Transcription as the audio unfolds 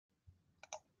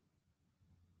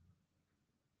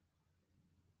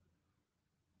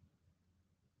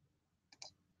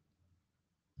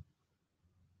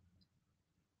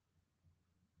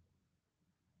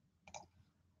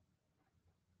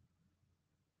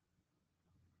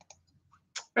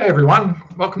Hey everyone,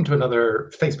 welcome to another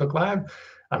Facebook Live.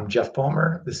 I'm Geoff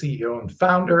Palmer, the CEO and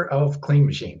founder of Clean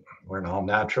Machine. We're an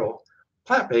all-natural,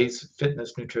 plant-based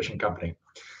fitness nutrition company.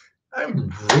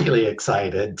 I'm really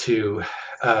excited to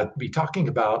be talking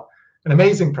about an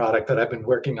amazing product that I've been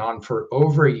working on for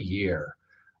over a year.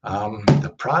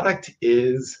 The product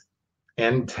is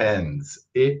N10s.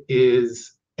 It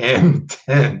is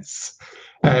N10s,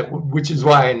 which is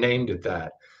why I named it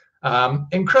that.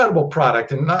 Incredible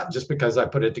product, and not just because I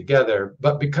put it together,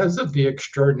 but because of the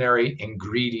extraordinary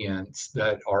ingredients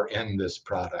that are in this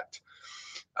product.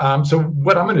 So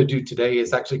what I'm going to do today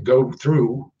is actually go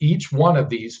through each one of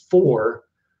these four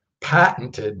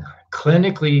patented,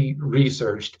 clinically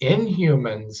researched in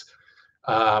humans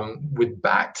with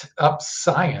backed up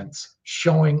science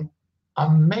showing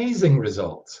amazing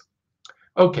results.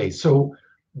 Okay, so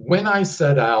when I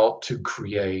set out to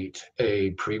create a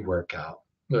pre-workout,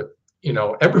 look,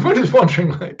 everyone is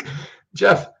wondering, like,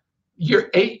 Geoff, you're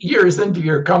 8 years into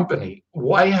your company.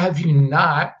 Why have you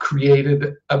not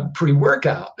created a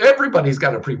pre-workout? Everybody's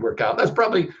got a pre-workout. That's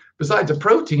probably, besides a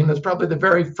protein, that's probably the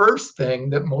very first thing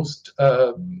that most,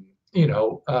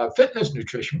 fitness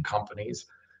nutrition companies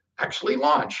actually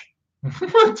launch.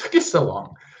 What took you so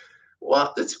long?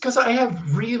 Well, it's because I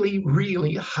have really,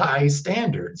 really high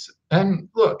standards. And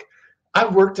look,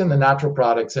 I've worked in the natural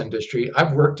products industry.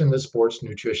 I've worked in the sports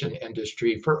nutrition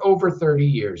industry for over 30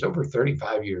 years, over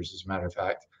 35 years, as a matter of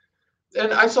fact.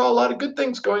 And I saw a lot of good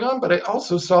things going on, but I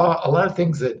also saw a lot of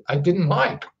things that I didn't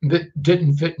like, that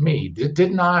didn't fit me, that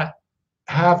did not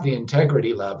have the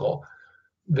integrity level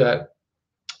that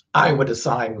I would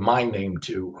assign my name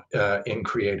to in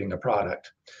creating a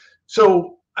product.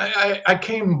 So I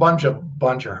came bunch of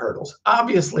hurdles.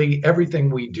 Obviously, everything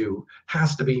we do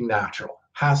has to be natural,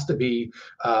 has to be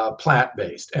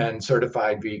plant-based and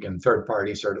certified vegan,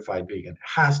 third-party certified vegan,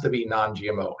 has to be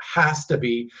non-GMO, has to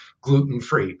be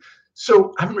gluten-free.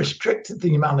 So I'm restricted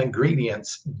the amount of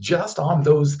ingredients just on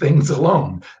those things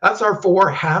alone. That's our four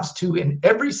has to in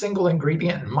every single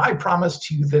ingredient. And my promise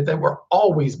to you that there will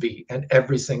always be in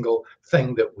every single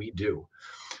thing that we do.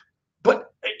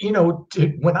 But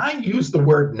when I use the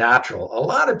word natural, a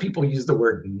lot of people use the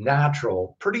word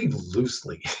natural pretty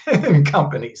loosely in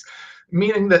companies,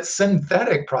 meaning that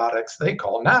synthetic products they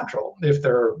call natural if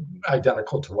they're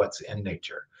identical to what's in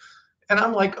nature. And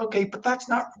I'm like, okay, but that's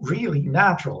not really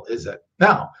natural, is it?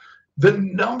 Now, the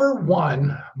number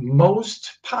one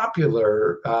most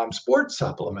popular sports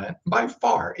supplement by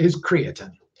far is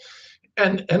creatine.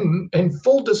 And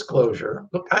full disclosure,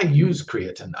 look, I use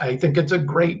creatine. I think it's a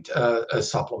great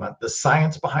supplement. The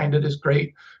science behind it is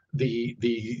great.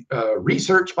 The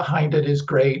research behind it is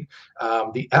great.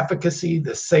 The efficacy,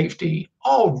 the safety,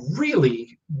 all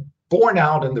really borne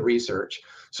out in the research.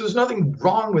 So there's nothing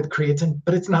wrong with creatine,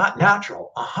 but it's not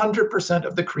natural. 100%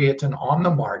 of the creatine on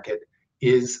the market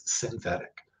is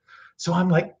synthetic. So I'm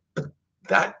like, but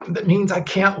that means I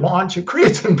can't launch a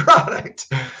creatine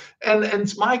product. And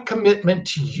it's my commitment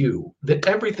to you that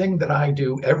everything that I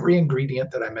do, every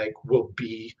ingredient that I make will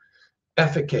be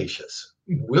efficacious,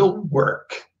 will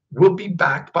work, will be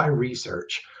backed by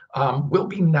research, will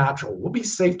be natural, will be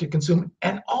safe to consume,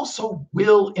 and also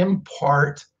will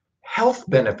impart health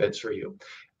benefits for you.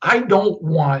 I don't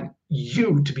want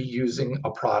you to be using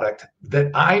a product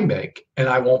that I make, and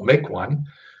I won't make one,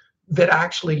 that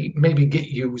actually maybe get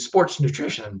you sports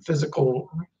nutrition, physical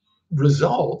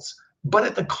results, but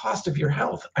at the cost of your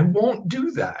health. I won't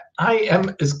do that. I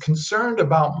am as concerned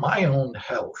about my own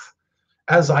health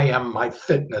as I am my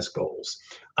fitness goals.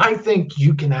 I think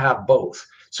you can have both.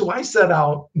 So I set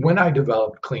out when I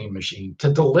developed Clean Machine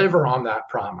to deliver on that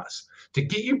promise, to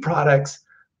get you products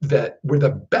that were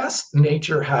the best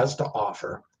nature has to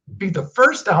offer, be the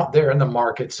first out there in the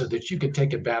market so that you could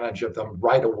take advantage of them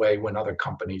right away when other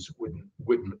companies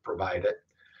wouldn't provide it.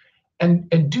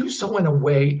 And do so in a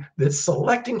way that's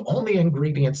selecting only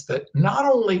ingredients that not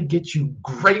only get you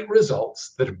great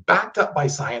results that are backed up by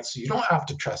science, so you don't have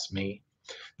to trust me,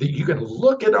 that you can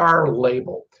look at our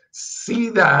label, see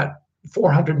that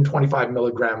 425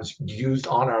 milligrams used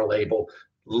on our label,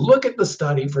 look at the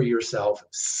study for yourself,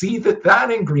 see that that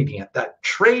ingredient, that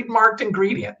trademarked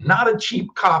ingredient, not a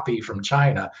cheap copy from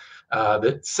China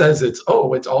that says it's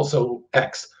also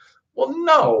X. Well,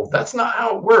 no, that's not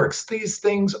how it works. These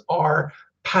things are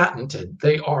patented.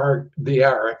 They are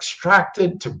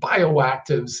extracted to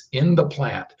bioactives in the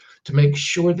plant to make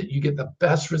sure that you get the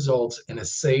best results in a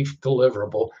safe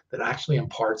deliverable that actually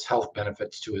imparts health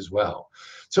benefits to as well.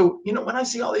 So, when I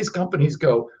see all these companies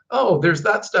go, oh, there's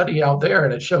that study out there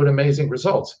and it showed amazing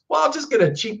results. Well, I'll just get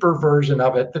a cheaper version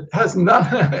of it that has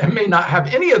none and may not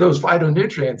have any of those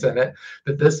phytonutrients in it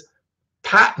that this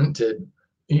patented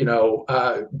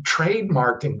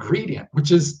trademarked ingredient,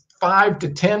 which is 5 to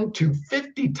 10 to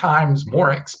 50 times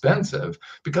more expensive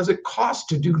because it costs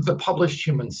to do the published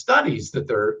human studies that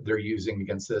they're using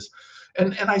against this.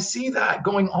 And I see that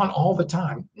going on all the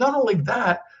time. Not only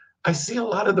that, I see a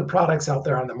lot of the products out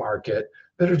there on the market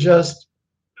that are just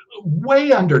way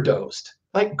underdosed,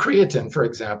 like creatine, for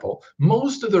example.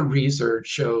 Most of the research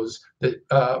shows that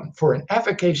for an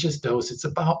efficacious dose, it's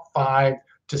about 5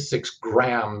 to 6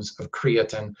 grams of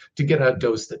creatine to get a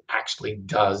dose that actually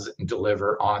does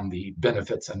deliver on the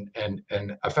benefits and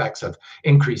effects of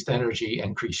increased energy,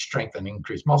 increased strength, and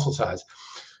increased muscle size.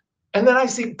 And then I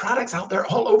see products out there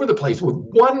all over the place with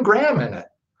 1 gram in it.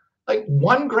 Like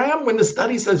 1 gram when the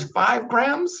study says 5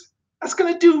 grams, that's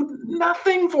going to do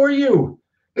nothing for you.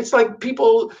 It's like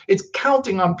it's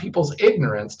counting on people's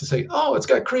ignorance to say, oh, it's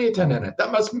got creatine in it.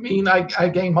 That must mean I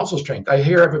gain muscle strength. I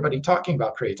hear everybody talking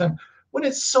about creatine when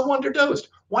it's so underdosed.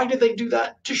 Why do they do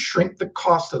that? To shrink the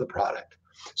cost of the product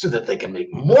so that they can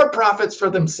make more profits for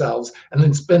themselves and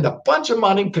then spend a bunch of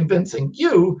money convincing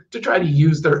you to try to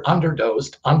use their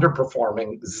underdosed,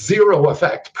 underperforming, zero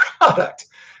effect product.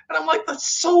 And I'm like, that's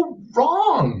so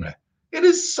wrong. It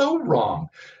is so wrong.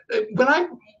 When I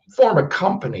form a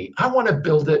company, I want to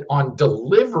build it on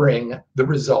delivering the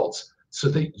results so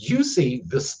that you see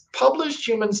this published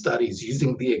human studies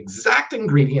using the exact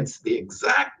ingredients, the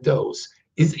exact dose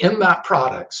is in that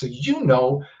product. So you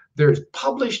know there's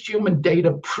published human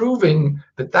data proving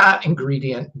that that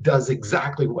ingredient does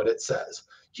exactly what it says.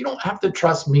 You don't have to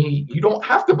trust me. You don't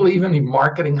have to believe any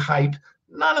marketing hype,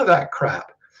 none of that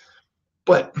crap.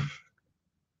 But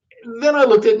then I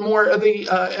looked at more of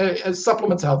the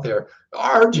supplements out there.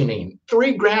 Arginine,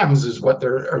 3 grams is what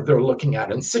they're looking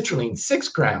at, and citrulline, 6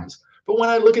 grams. But when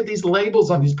I look at these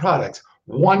labels on these products,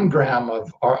 1 gram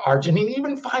of arginine,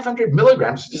 even 500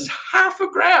 milligrams, which is half a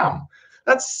gram.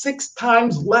 That's 6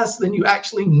 times less than you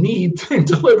actually need to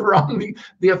deliver on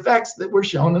the effects that were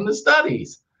shown in the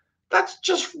studies. That's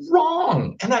just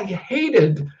wrong. And I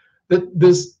hated that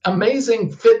this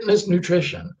amazing fitness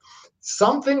nutrition,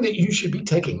 something that you should be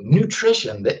taking,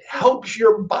 nutrition that helps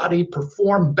your body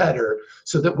perform better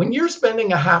so that when you're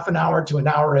spending a half an hour to an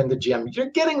hour in the gym,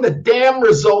 you're getting the damn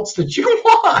results that you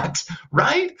want,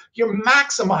 right? You're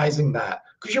maximizing that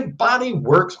because your body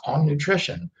works on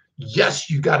nutrition.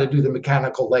 Yes, you got to do the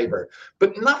mechanical labor,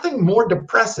 but nothing more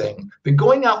depressing than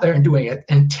going out there and doing an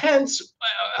intense,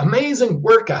 amazing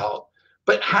workout,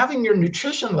 but having your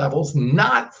nutrition levels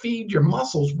not feed your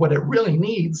muscles what it really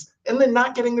needs and then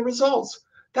not getting the results.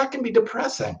 That can be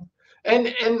depressing. And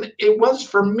it was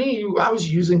for me. I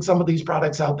was using some of these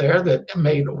products out there that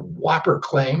made whopper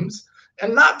claims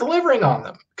and not delivering on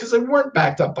them because they weren't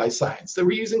backed up by science. They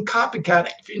were using copycat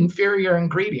inferior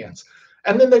ingredients.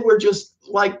 And then they were just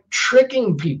like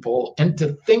tricking people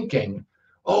into thinking,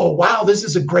 oh, wow, this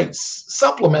is a great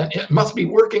supplement. It must be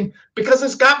working because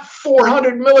it's got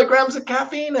 400 milligrams of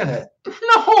caffeine in it.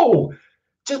 No,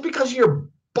 just because you're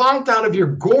bonked out of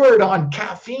your gourd on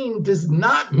caffeine does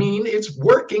not mean it's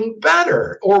working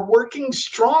better or working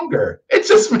stronger. It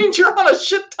just means you're on a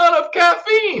shit ton of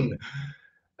caffeine.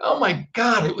 Oh my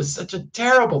God, it was such a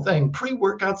terrible thing.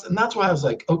 Pre-workouts. And that's why I was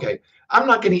like, okay, I'm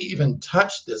not going to even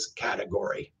touch this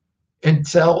category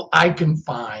until I can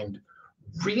find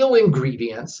real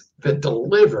ingredients that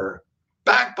deliver,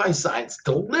 backed by science,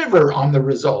 deliver on the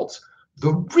results,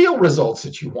 the real results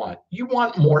that you want. You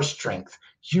want more strength.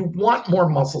 You want more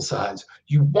muscle size.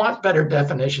 You want better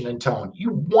definition and tone.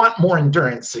 You want more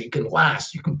endurance so you can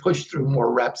last. You can push through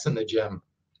more reps in the gym.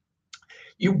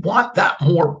 You want that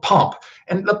more pump.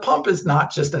 And the pump is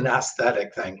not just an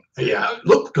aesthetic thing. Yeah, it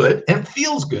looks good and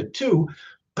feels good too,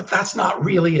 but that's not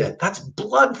really it. That's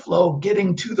blood flow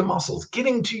getting to the muscles,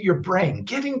 getting to your brain,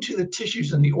 getting to the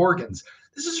tissues and the organs.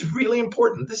 This is really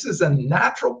important. This is a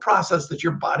natural process that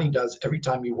your body does every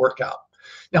time you work out.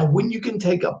 Now, when you can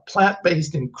take a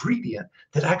plant-based ingredient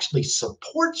that actually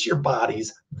supports your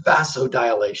body's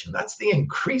vasodilation, that's the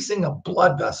increasing of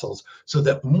blood vessels so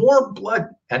that more blood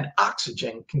and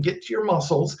oxygen can get to your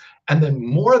muscles, and then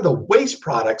more of the waste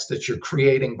products that you're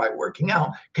creating by working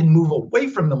out can move away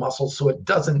from the muscle so it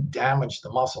doesn't damage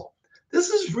the muscle. This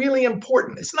is really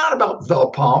important. It's not about the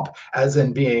pump as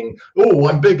in being, oh,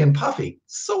 I'm big and puffy.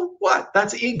 So what?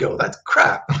 That's ego. That's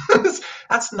crap.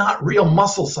 That's not real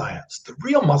muscle science. The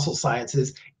real muscle science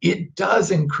is it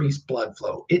does increase blood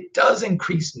flow. It does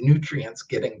increase nutrients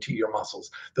getting to your muscles,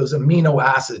 those amino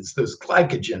acids, those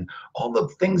glycogen, all the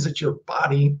things that your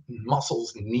body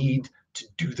muscles need to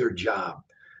do their job.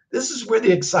 This is where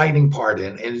the exciting part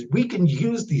is we can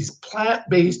use these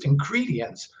plant-based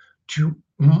ingredients to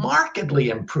markedly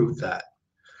improve that.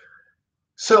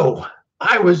 So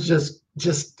I was just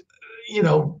just, you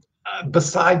know,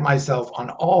 beside myself on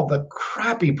all the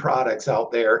crappy products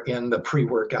out there in the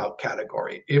pre-workout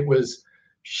category. It was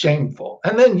shameful.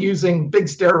 And then using big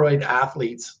steroid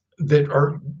athletes that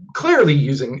are clearly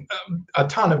using a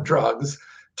ton of drugs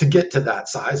to get to that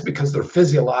size because they're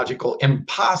physiological,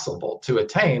 impossible to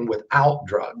attain without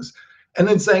drugs. And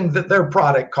then saying that their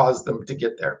product caused them to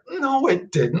get there. No,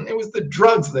 it didn't. It was the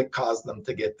drugs that caused them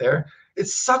to get there.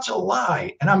 It's such a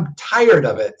lie. And I'm tired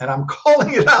of it. And I'm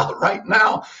calling it out right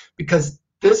now because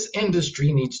this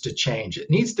industry needs to change. It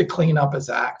needs to clean up its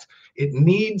act. It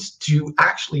needs to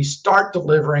actually start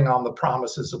delivering on the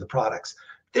promises of the products.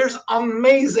 There's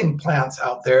amazing plants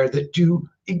out there that do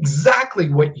exactly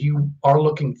what you are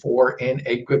looking for in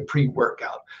a good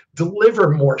pre-workout. Deliver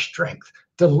more strength,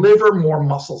 deliver more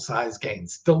muscle size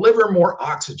gains, deliver more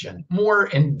oxygen,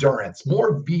 more endurance,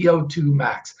 more VO2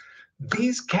 max.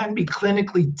 These can be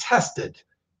clinically tested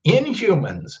in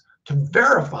humans to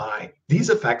verify these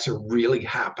effects are really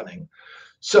happening.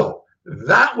 So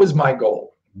that was my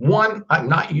goal. One, I'm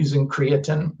not using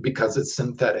creatine because it's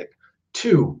synthetic.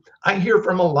 Two, I hear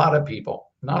from a lot of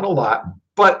people, not a lot,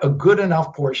 but a good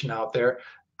enough portion out there.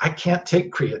 I can't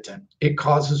take creatine. It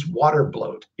causes water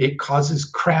bloat. It causes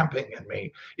cramping in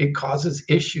me. It causes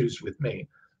issues with me.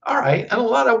 All right. And a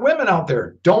lot of women out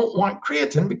there don't want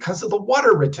creatine because of the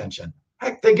water retention.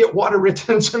 Heck, they get water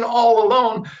retention all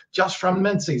alone just from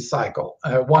Menses cycle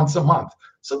once a month.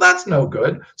 So that's no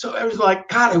good. So I was like,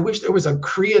 God, I wish there was a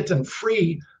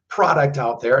creatine-free product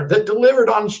out there that delivered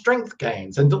on strength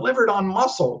gains and delivered on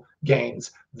muscle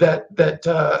gains that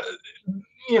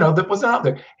wasn't out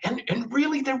there. And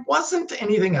really, there wasn't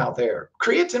anything out there.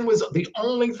 Creatine was the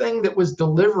only thing that was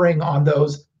delivering on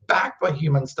those backed by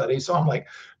human studies. So I'm like,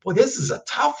 boy, this is a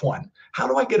tough one. How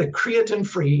do I get a creatine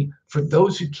free for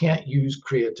those who can't use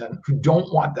creatine, who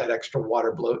don't want that extra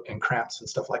water bloat and cramps and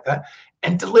stuff like that,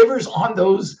 and delivers on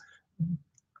those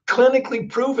clinically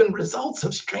proven results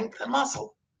of strength and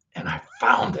muscle? And I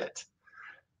found it.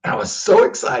 And I was so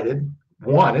excited.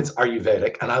 One, it's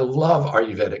Ayurvedic, and I love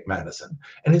Ayurvedic medicine.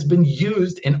 And it's been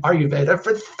used in Ayurveda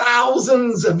for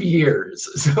thousands of years.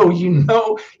 So you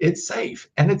know it's safe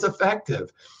and it's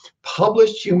effective.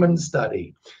 Published human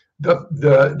study.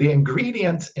 The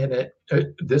ingredients in it,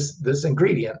 this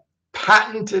ingredient,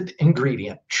 patented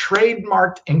ingredient,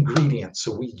 trademarked ingredient.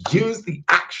 So we use the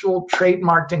actual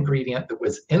trademarked ingredient that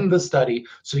was in the study,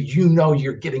 so you know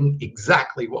you're getting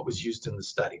exactly what was used in the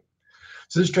study.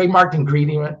 So this trademarked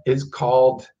ingredient is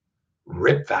called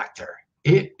Rip Factor.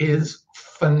 It is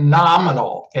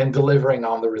phenomenal in delivering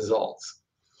on the results.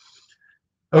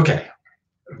 Okay,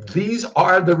 these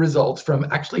are the results from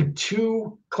actually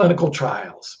 2 clinical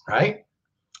trials, right?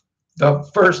 The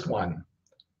first one,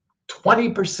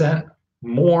 20%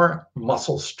 more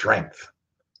muscle strength.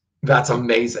 That's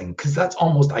amazing because that's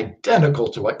almost identical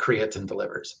to what creatine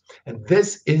delivers. And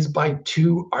this is by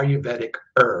 2 Ayurvedic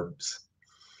herbs.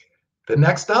 The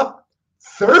next up,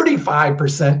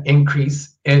 35%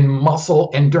 increase in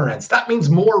muscle endurance. That means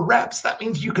more reps. That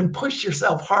means you can push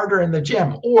yourself harder in the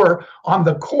gym or on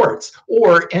the courts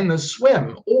or in the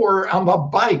swim or on the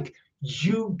bike.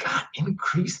 You got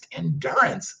increased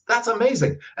endurance. That's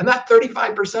amazing. And that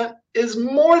 35% is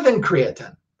more than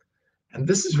creatine. And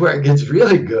this is where it gets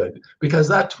really good because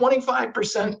that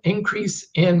 25% increase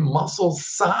in muscle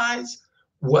size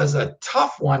was a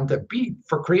tough one to beat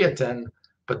for creatine,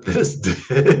 but this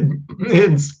did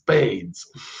in spades.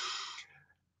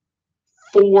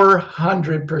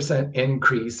 400%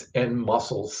 increase in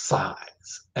muscle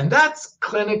size. And that's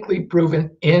clinically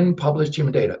proven in published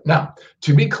human data. Now,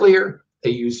 to be clear,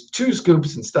 they used 2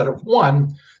 scoops instead of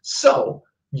 1. So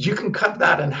you can cut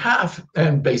that in half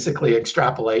and basically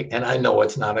extrapolate. And I know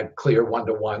it's not a clear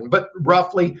 1-to-1, but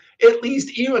roughly at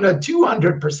least even a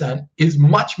 200% is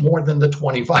much more than the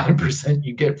 25%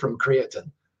 you get from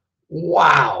creatine.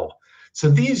 Wow. So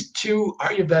these 2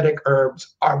 Ayurvedic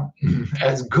herbs are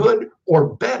as good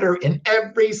or better in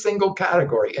every single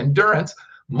category: endurance,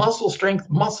 muscle strength,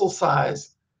 muscle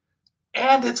size,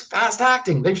 and it's fast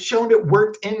acting. They've shown it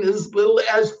worked in as little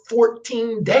as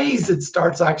 14 days. It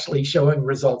starts actually showing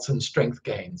results in strength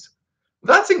gains.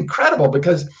 That's incredible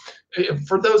because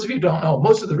for those of you who don't know,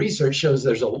 most of the research shows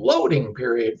there's a loading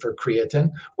period for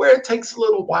creatine where it takes a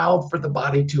little while for the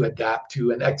body to adapt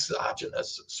to an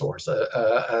exogenous source,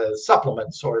 a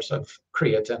supplement source of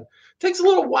creatine. It takes a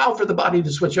little while for the body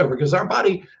to switch over because our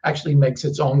body actually makes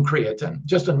its own creatine,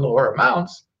 just in lower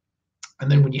amounts.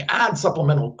 And then when you add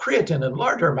supplemental creatine in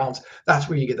larger amounts, that's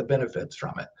where you get the benefits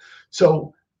from it.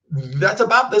 So that's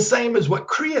about the same as what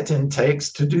creatine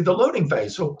takes to do the loading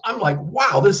phase. So I'm like,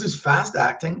 wow, this is fast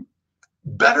acting,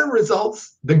 better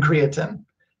results than creatine,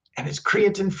 and it's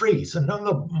creatine free. So none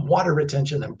of the water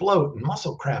retention and bloat and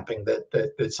muscle cramping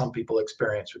that some people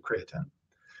experience with creatine.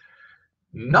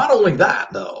 Not only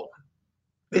that, though,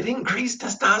 it increased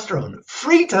testosterone,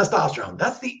 free testosterone.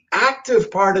 That's the active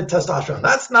part of testosterone.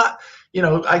 That's not,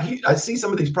 I see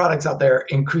some of these products out there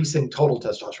increasing total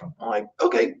testosterone. I'm like,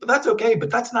 okay, but that's okay, but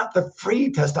that's not the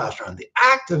free testosterone, the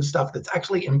active stuff that's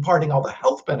actually imparting all the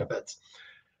health benefits.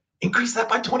 Increase that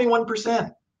by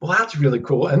 21%. Well, that's really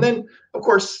cool. And then, of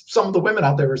course, some of the women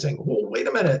out there are saying, well, wait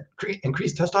a minute,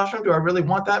 increased testosterone, do I really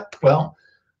want that? Well,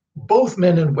 both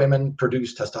men and women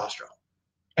produce testosterone.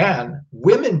 And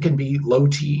women can be low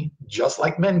T just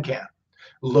like men can.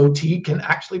 Low T can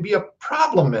actually be a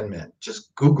problem in men.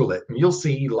 Just Google it and you'll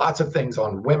see lots of things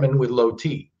on women with low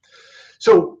T.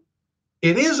 So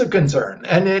it is a concern,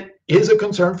 and it is a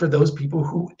concern for those people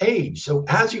who age. So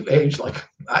as you age, like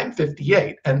I'm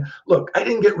 58, and look, I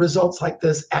didn't get results like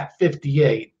this at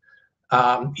 58,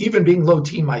 even being low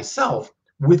T myself,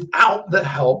 without the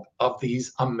help of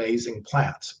these amazing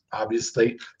plants.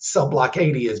 Obviously, Cell Block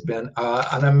 80 has been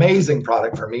an amazing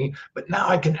product for me, but now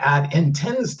I can add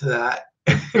N10s to that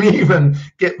and even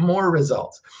get more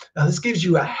results. Now, this gives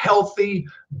you a healthy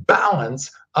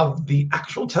balance of the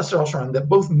actual testosterone that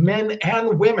both men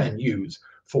and women use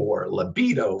for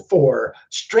libido, for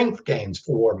strength gains,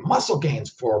 for muscle gains,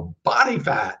 for body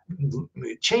fat,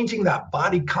 changing that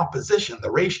body composition, the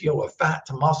ratio of fat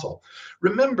to muscle.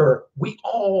 Remember, we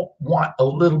all want a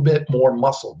little bit more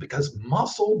muscle because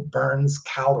muscle burns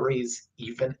calories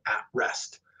even at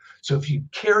rest. So if you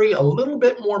carry a little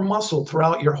bit more muscle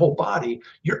throughout your whole body,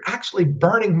 you're actually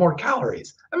burning more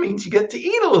calories. That means you get to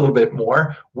eat a little bit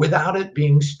more without it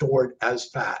being stored as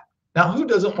fat. Now, who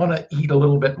doesn't want to eat a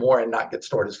little bit more and not get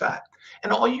stored as fat?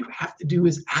 And all you have to do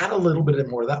is add a little bit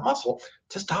more of that muscle.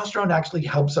 Testosterone actually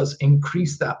helps us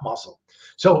increase that muscle.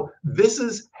 So this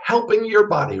is helping your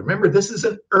body. Remember, this is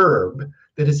an herb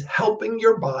that is helping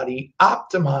your body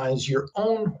optimize your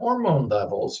own hormone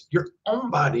levels, your own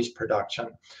body's production.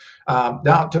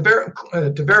 Now, to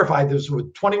verify, this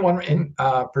with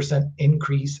 21%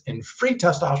 increase in free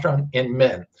testosterone in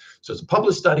men. So it's a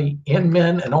published study in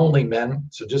men and only men.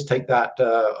 So just take that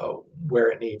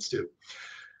where it needs to.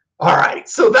 All right,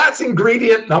 so that's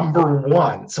ingredient number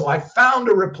one. So I found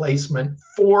a replacement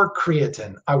for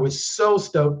creatine. I was so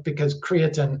stoked because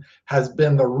creatine has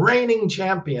been the reigning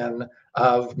champion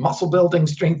of muscle building,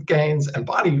 strength gains, and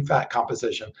body fat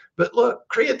composition. But look,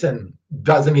 creatine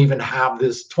doesn't even have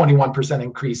this 21%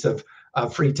 increase of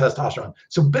free testosterone.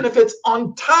 So benefits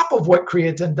on top of what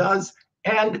creatine does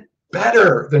and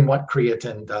better than what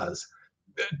creatine does.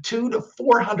 200 to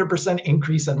 400%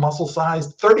 increase in muscle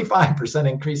size, 35%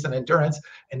 increase in endurance,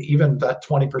 and even that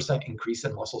 20% increase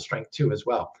in muscle strength too as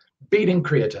well. Beating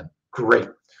creatine, great.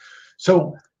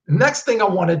 So next thing I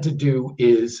wanted to do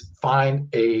is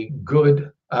find a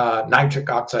good nitric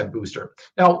oxide booster.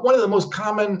 Now, one of the most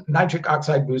common nitric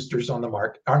oxide boosters on the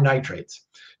market are nitrates.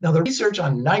 Now, the research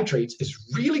on nitrates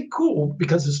is really cool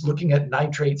because it's looking at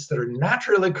nitrates that are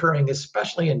naturally occurring,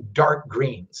 especially in dark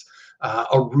greens.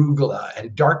 Arugula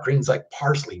and dark greens like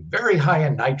parsley, very high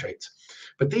in nitrates.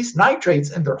 But these nitrates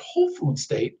in their whole food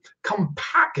state come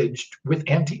packaged with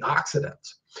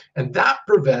antioxidants. And that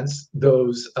prevents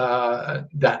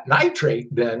that nitrate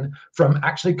then from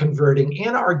actually converting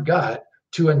in our gut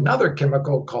to another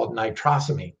chemical called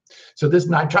nitrosamine. So this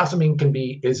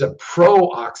nitrosamine is a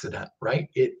pro-oxidant, right?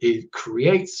 It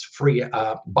creates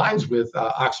binds with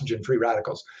oxygen free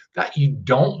radicals that you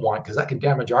don't want because that can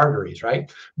damage arteries,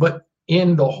 right? But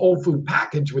in the whole food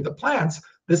package with the plants,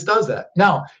 this does that.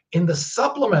 Now, in the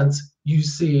supplements you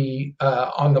see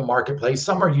on the marketplace,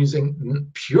 some are using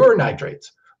pure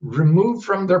nitrates removed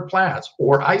from their plants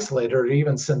or isolated or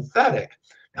even synthetic.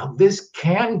 Now, this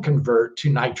can convert to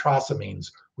nitrosamines,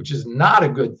 which is not a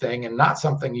good thing and not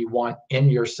something you want in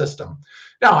your system.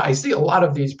 Now, I see a lot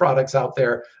of these products out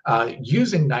there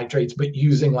using nitrates, but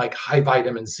using like high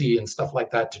vitamin C and stuff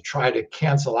like that to try to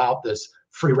cancel out this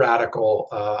free radical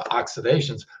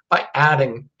oxidations by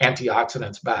adding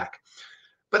antioxidants back.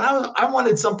 But I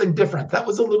wanted something different. That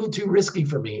was a little too risky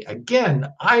for me. Again,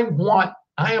 I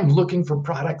am looking for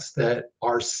products that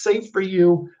are safe for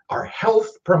you, are health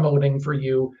promoting for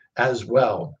you as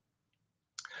well.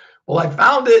 Well, I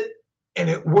found it, and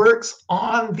it works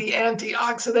on the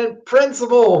antioxidant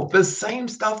principle, the same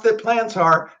stuff that plants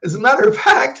are. As a matter of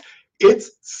fact,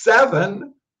 it's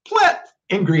 7 plant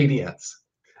ingredients.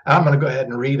 I'm going to go ahead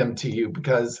and read them to you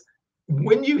because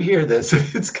when you hear this,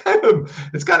 it's kind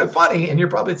of funny, and you're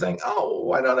probably saying, "Oh,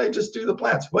 why don't I just do the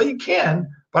plants?" Well, you can,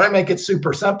 but I make it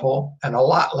super simple and a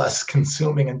lot less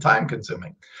consuming and time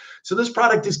consuming. So this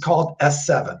product is called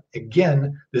S7.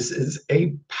 Again, this is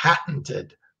a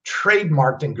patented,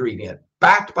 trademarked ingredient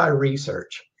backed by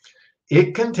research.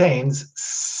 It contains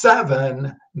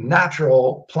 7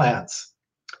 natural plants: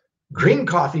 green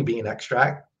coffee bean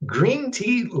extract, green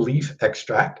tea leaf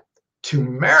extract,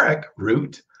 turmeric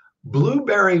root,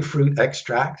 blueberry fruit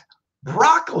extract,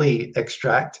 broccoli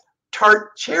extract,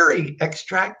 tart cherry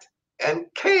extract, and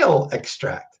kale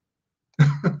extract.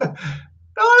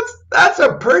 That's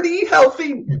a pretty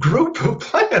healthy group of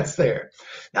plants there.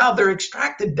 Now they're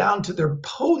extracted down to their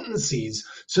potencies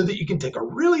so that you can take a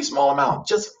really small amount,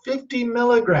 just 50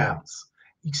 milligrams.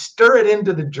 You stir it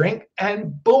into the drink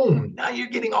and boom, now you're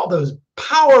getting all those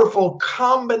powerful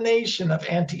combination of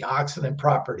antioxidant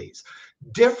properties,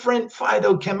 different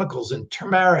phytochemicals in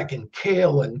turmeric and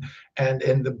kale and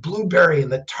the blueberry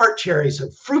and the tart cherries, so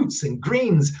fruits and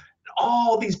greens,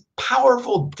 all these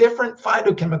powerful different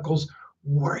phytochemicals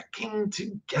working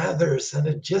together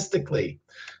synergistically.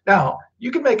 Now, you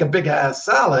can make a big ass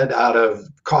salad out of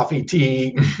coffee,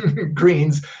 tea,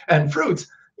 greens, and fruits.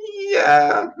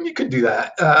 Yeah, you could do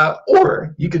that.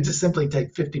 Or you could just simply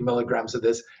take 50 milligrams of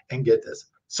this and get this.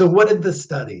 So what did the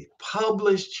study,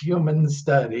 published human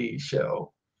study,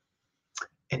 show?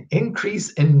 An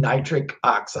increase in nitric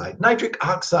oxide. Nitric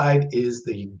oxide is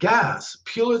the gas,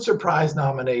 Pulitzer Prize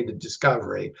nominated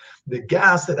discovery, the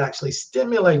gas that actually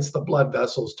stimulates the blood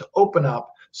vessels to open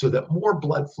up so that more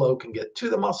blood flow can get to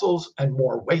the muscles and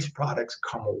more waste products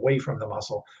come away from the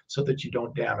muscle so that you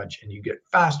don't damage and you get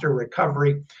faster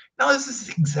recovery. Now, this is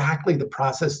exactly the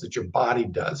process that your body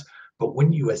does, but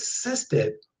when you assist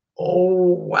it,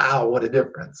 oh, wow, what a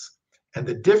difference. And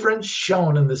the difference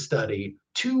shown in the study,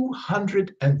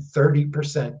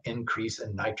 230% increase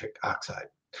in nitric oxide.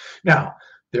 Now,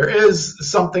 there is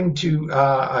something to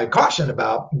I caution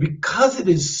about because it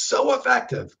is so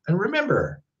effective. And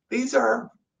remember, these are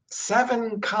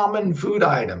 7 common food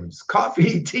items: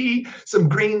 coffee, tea, some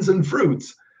greens, and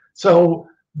fruits. So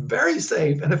very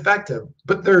safe and effective,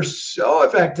 but they're so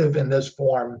effective in this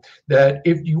form that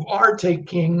if you are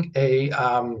taking a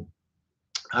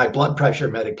high blood pressure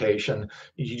medication,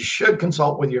 you should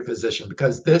consult with your physician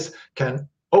because this can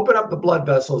open up the blood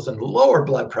vessels and lower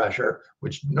blood pressure,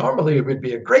 which normally would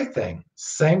be a great thing.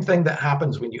 Same thing that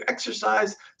happens when you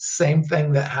exercise, same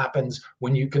thing that happens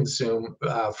when you consume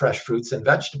fresh fruits and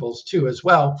vegetables too as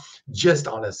well, just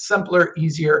on a simpler,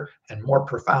 easier, and more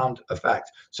profound effect.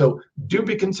 So do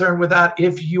be concerned with that.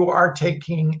 If you are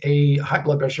taking a high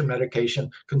blood pressure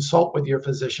medication, consult with your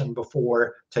physician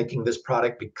before taking this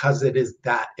product because it is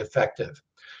that effective.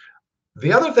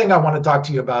 The other thing I want to talk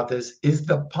to you about this is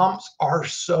the pumps are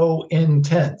so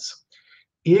intense.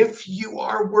 If you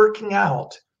are working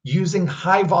out using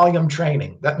high volume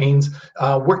training, that means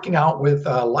working out with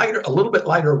a little bit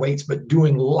lighter weights, but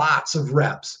doing lots of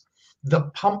reps,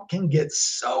 the pump can get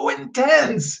so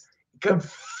intense. You can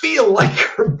feel like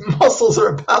your muscles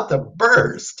are about to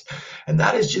burst. And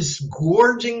that is just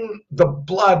gorging the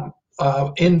blood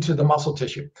into the muscle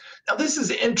tissue. Now, this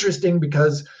is interesting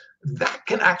because that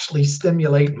can actually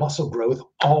stimulate muscle growth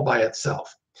all by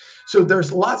itself. So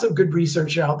there's lots of good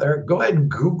research out there. Go ahead and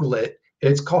Google it.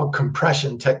 It's called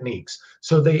compression techniques.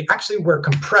 So they actually wear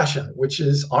compression, which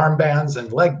is armbands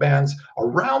and leg bands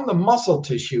around the muscle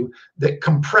tissue that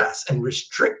compress and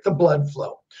restrict the blood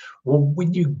flow. Well,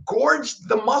 when you gorge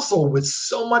the muscle with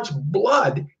so much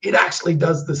blood, it actually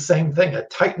does the same thing. It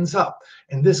tightens up.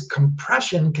 And this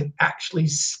compression can actually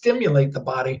stimulate the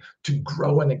body to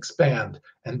grow and expand.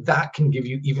 And that can give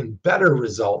you even better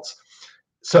results.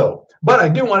 So, but I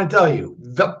do want to tell you,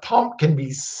 the pump can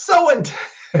be so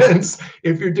intense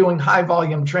if you're doing high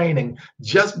volume training.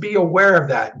 Just be aware of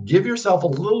that. Give yourself a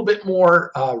little bit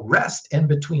more rest in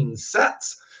between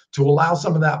sets to allow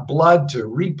some of that blood to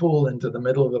repool into the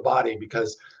middle of the body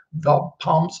because the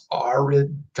pumps are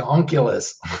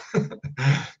redonkulous.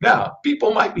 Now,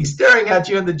 people might be staring at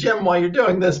you in the gym while you're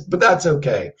doing this, but that's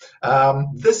okay.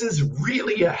 This is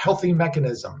really a healthy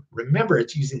mechanism. Remember,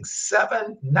 it's using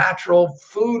 7 natural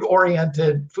food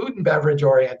and beverage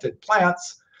oriented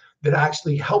plants that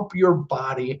actually help your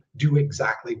body do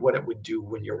exactly what it would do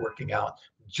when you're working out,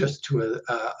 just to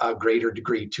a greater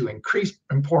degree to increase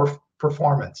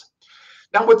performance.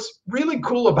 Now, what's really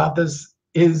cool about this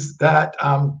is that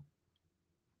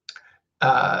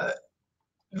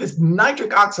this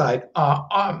nitric oxide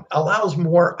allows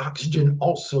more oxygen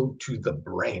also to the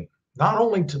brain, not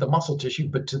only to the muscle tissue,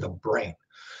 but to the brain.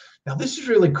 Now, this is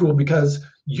really cool because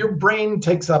your brain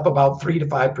takes up about 3 to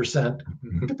 5%,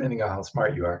 depending on how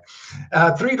smart you are,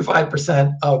 3 to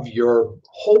 5% of your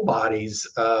whole body's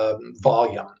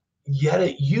volume. Yet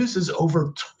it uses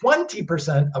over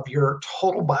 20% of your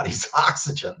total body's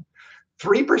oxygen.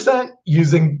 3%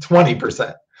 using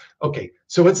 20%. Okay,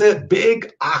 so it's a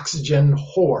big oxygen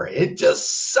whore. It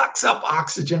just sucks up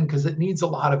oxygen because it needs a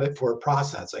lot of it for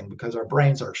processing, because our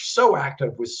brains are so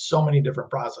active with so many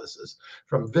different processes,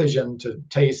 from vision to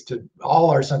taste to all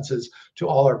our senses to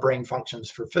all our brain functions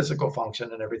for physical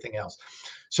function and everything else.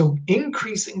 So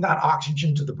increasing that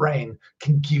oxygen to the brain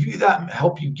can give you that,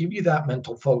 help you give you that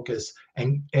mental focus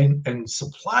and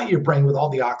supply your brain with all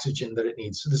the oxygen that it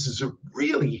needs. So this is a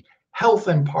really health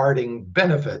imparting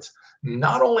benefits.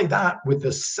 Not only that, with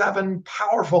the 7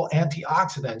 powerful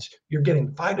antioxidants, you're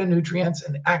getting phytonutrients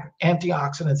and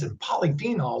antioxidants and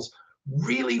polyphenols,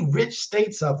 really rich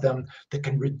states of them that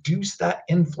can reduce that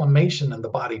inflammation in the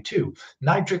body too.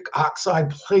 Nitric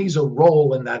oxide plays a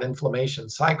role in that inflammation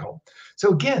cycle. So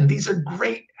again, these are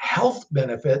great health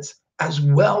benefits as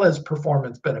well as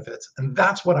performance benefits. And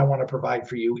that's what I want to provide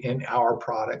for you in our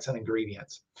products and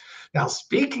ingredients. Now,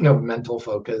 speaking of mental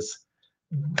focus,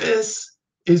 this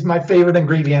is my favorite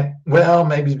ingredient. Well,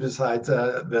 maybe besides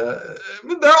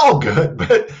they're all good,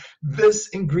 but this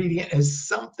ingredient is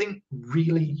something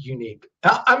really unique.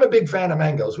 Now, I'm a big fan of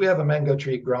mangoes. We have a mango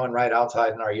tree growing right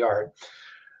outside in our yard.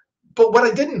 But what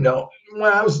I didn't know,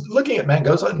 when I was looking at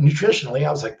mangoes nutritionally, I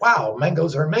was like, wow,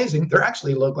 mangoes are amazing. They're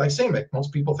actually low glycemic.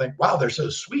 Most people think, wow, they're so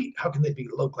sweet. How can they be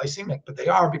low glycemic? But they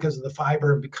are, because of the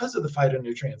fiber and because of the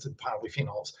phytonutrients and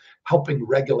polyphenols helping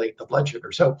regulate the blood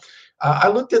sugar. So I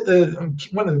looked at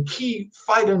one of the key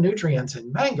phytonutrients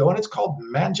in mango, and it's called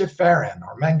mangiferin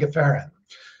or mangiferin.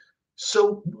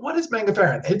 So what is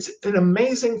mangiferin? It's an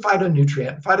amazing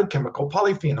phytonutrient, phytochemical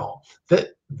polyphenol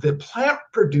that the plant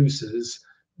produces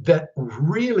that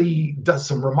really does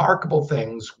some remarkable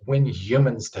things when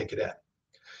humans take it in.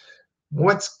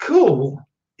 What's cool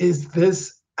is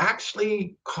this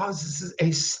actually causes a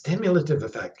stimulative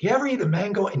effect. You ever eat a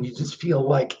mango and you just feel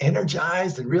like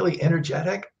energized and really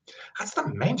energetic? That's the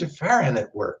mangiferin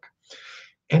at work.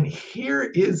 And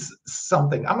here is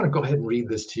something, I'm going to go ahead and read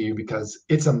this to you because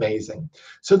it's amazing.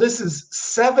 So this is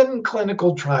 7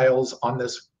 clinical trials on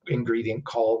this ingredient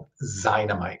called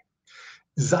Zynamite.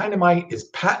 Zynamite is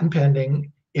patent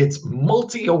pending. It's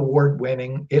multi-award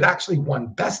winning. It actually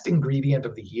won Best Ingredient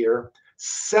of the Year.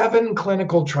 7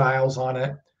 clinical trials on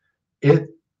it.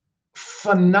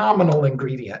 Phenomenal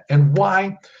ingredient. And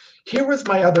why? Here was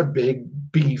my other big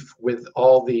beef with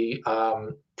all the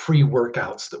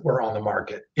pre-workouts that were on the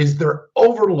market, is they're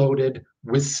overloaded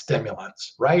with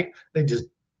stimulants, right? They just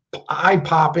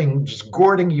eye-popping, just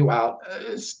gourding you out.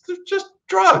 It's just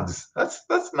drugs.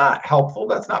 That's not helpful.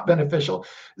 That's not beneficial.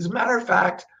 As a matter of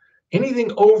fact,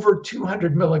 anything over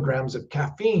 200 milligrams of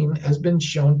caffeine has been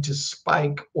shown to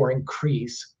spike or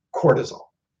increase cortisol.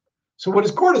 So what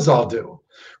does cortisol do?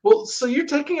 Well, so you're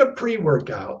taking a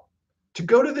pre-workout to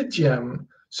go to the gym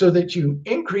so that you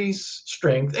increase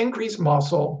strength, increase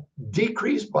muscle,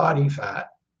 decrease body fat,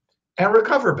 and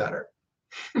recover better.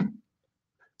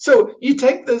 So you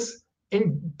take this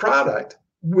product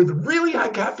with really high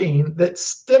caffeine that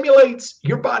stimulates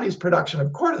your body's production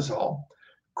of cortisol.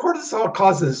 Cortisol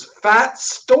causes fat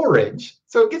storage,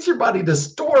 so it gets your body to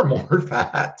store more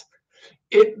fat.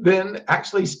 It then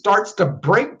actually starts to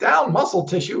break down muscle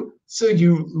tissue, so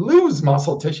you lose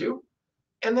muscle tissue.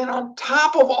 And then on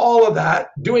top of all of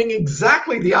that, doing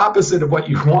exactly the opposite of what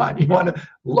you want to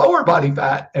lower body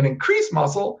fat and increase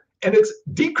muscle, and it's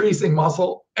decreasing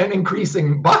muscle and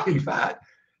increasing body fat.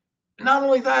 Not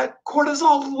only that,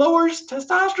 cortisol lowers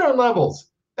testosterone levels.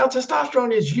 Now,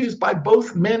 testosterone is used by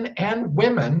both men and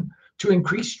women to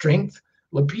increase strength,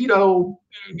 libido,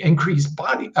 increase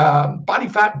body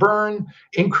fat burn,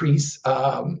 increase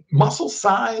muscle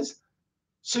size.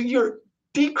 So you're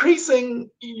decreasing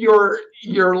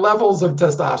your levels of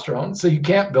testosterone, so you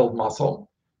can't build muscle.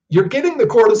 You're getting the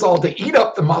cortisol to eat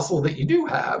up the muscle that you do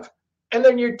have, and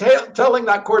then you're telling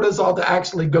that cortisol to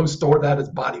actually go store that as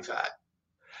body fat.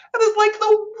 And it's like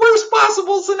the worst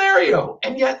possible scenario.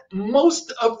 And yet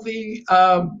most of the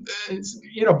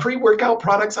pre-workout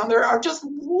products on there are just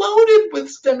loaded with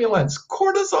stimulants,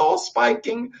 cortisol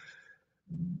spiking,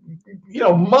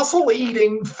 muscle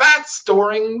eating, fat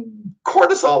storing,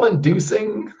 cortisol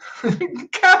inducing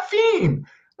caffeine.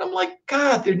 I'm like,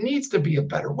 God, there needs to be a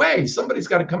better way. Somebody's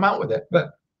got to come out with it.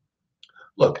 But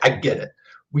look, I get it.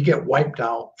 We get wiped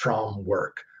out from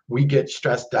work. We get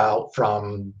stressed out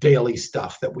from daily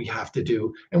stuff that we have to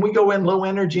do. And we go in low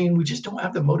energy and we just don't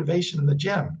have the motivation in the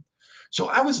gym. So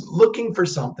I was looking for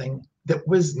something that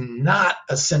was not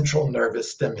a central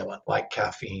nervous stimulant like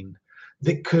caffeine,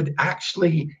 that could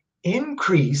actually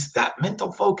increase that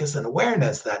mental focus and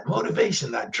awareness, that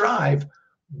motivation, that drive,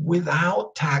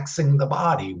 without taxing the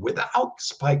body, without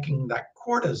spiking that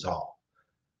cortisol.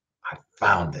 I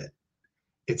found it.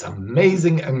 its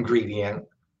amazing ingredient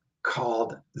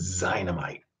called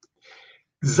Zynamite.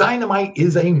 Zynamite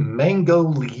is a mango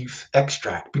leaf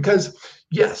extract because,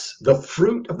 yes, the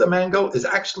fruit of the mango is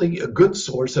actually a good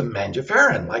source of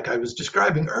mangiferin, like I was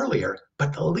describing earlier,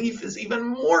 but the leaf is even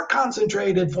more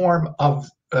concentrated form of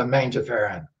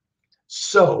mangiferin.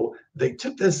 So they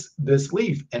took this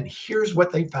leaf, and here's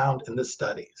what they found in the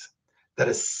studies, that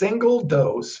a single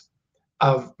dose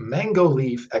of mango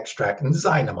leaf extract and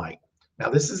Zynamite, now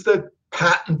this is the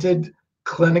patented,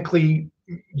 clinically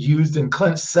used in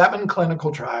 7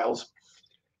 clinical trials,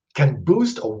 can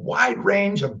boost a wide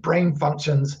range of brain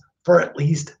functions for at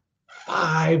least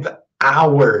 5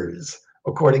 hours,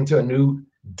 according to a new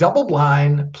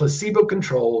double-blind,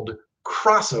 placebo-controlled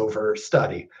crossover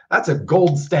study. That's a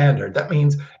gold standard. That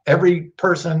means every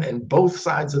person in both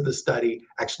sides of the study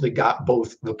actually got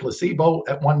both the placebo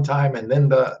at one time and then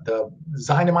the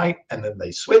Zynamite, and then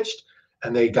they switched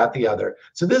and they got the other.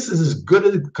 So this is as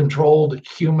good a controlled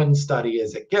human study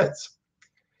as it gets.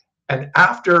 And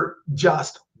after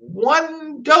just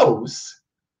one dose,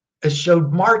 it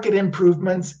showed marked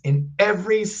improvements in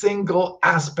every single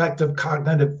aspect of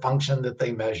cognitive function that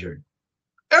they measured.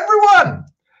 Everyone!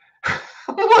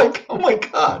 I'm like, oh my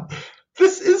God,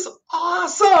 this is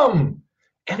awesome.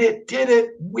 And it did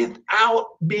it without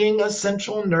being a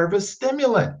central nervous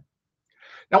stimulant.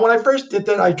 Now, when I first did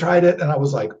that, I tried it and I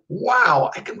was like,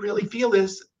 wow, I can really feel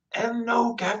this. And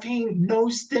no caffeine, no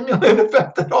stimulant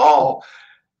effect at all.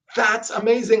 That's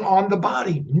amazing on the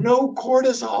body. No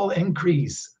cortisol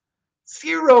increase.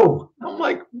 0. I'm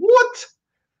like, what?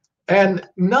 And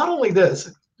not only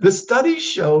this, the study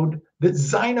showed that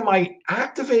Zynamite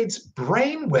activates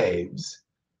brain waves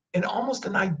in almost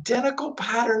an identical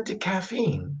pattern to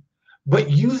caffeine, but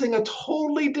using a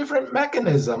totally different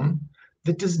mechanism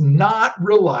that does not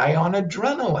rely on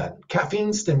adrenaline.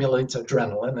 Caffeine stimulates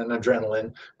adrenaline, and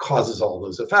adrenaline causes all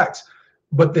those effects,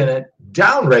 but then it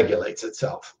downregulates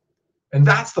itself. And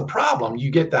that's the problem.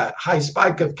 You get that high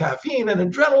spike of caffeine and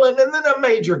adrenaline, and then a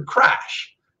major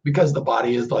crash because the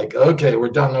body is like, okay, we're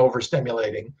done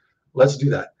overstimulating. Let's do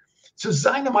that. So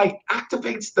Zynamite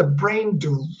activates the brain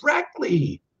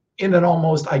directly in an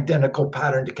almost identical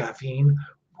pattern to caffeine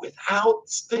without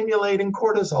stimulating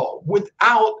cortisol,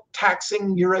 without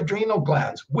taxing your adrenal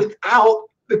glands, without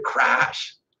the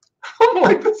crash. I'm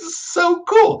like, this is so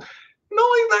cool.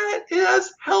 Knowing that it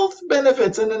has health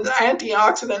benefits and an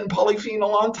antioxidant and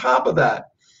polyphenol on top of that.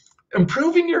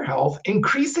 Improving your health,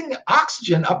 increasing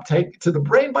oxygen uptake to the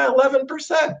brain by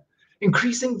 11%,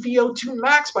 increasing VO2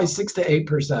 max by 6 to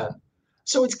 8%.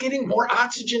 So it's getting more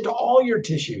oxygen to all your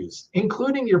tissues,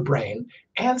 including your brain,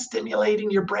 and stimulating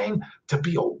your brain to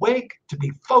be awake, to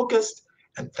be focused.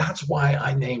 And that's why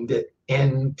I named it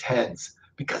N10s,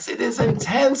 because it is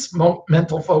intense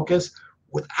mental focus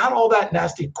without all that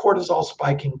nasty cortisol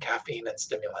spiking caffeine and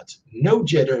stimulants. No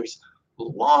jitters,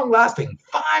 long lasting,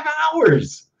 5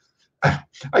 hours.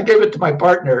 I gave it to my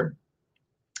partner,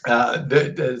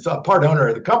 that's a part owner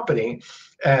of the company,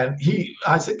 and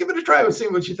I said, give it a try, we'll see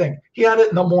what you think. He had it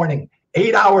in the morning.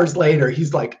 8 hours later,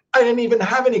 he's like, I didn't even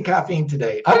have any caffeine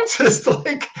today. I'm just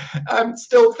like, I'm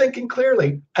still thinking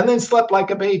clearly, and then slept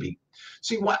like a baby.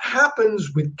 See, what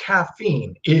happens with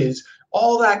caffeine is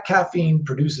all that caffeine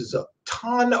produces a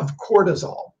ton of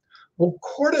cortisol. Well,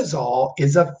 cortisol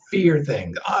is a fear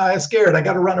thing. I'm scared, I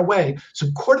got to run away. So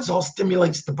cortisol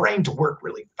stimulates the brain to work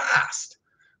really fast.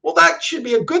 Well, that should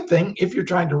be a good thing if you're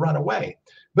trying to run away.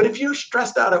 But if you're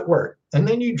stressed out at work and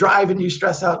then you drive and you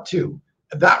stress out too,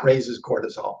 that raises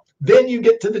cortisol. Then you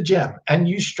get to the gym and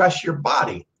you stress your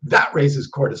body, that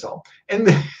raises cortisol. And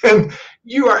then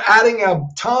you are adding a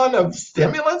ton of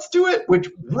stimulants to it, which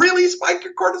really spike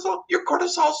your cortisol. Your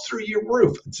cortisol's through your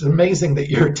roof. It's amazing that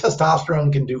your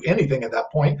testosterone can do anything at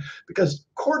that point because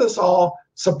cortisol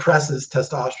suppresses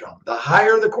testosterone. The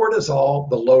higher the cortisol,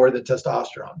 the lower the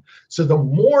testosterone. So the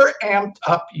more amped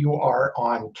up you are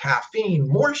on caffeine,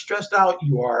 more stressed out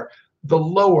you are, the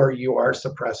lower you are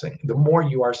suppressing, the more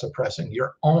you are suppressing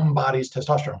your own body's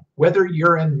testosterone, whether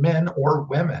you're in men or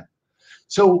women.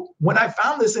 So when I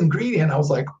found this ingredient, I was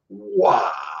like,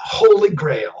 wow, holy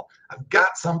grail. I've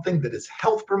got something that is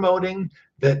health promoting,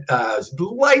 that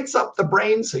lights up the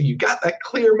brain. So you got that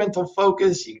clear mental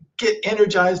focus, you get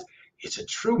energized. It's a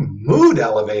true mood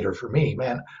elevator for me,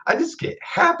 man. I just get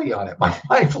happy on it. My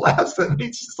wife laughs at me.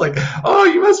 She's like, oh,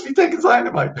 you must be taking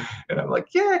Zynamite. And I'm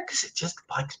like, yeah, because it's just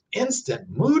like instant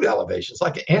mood elevation. It's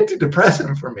like an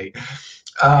antidepressant for me.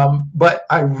 But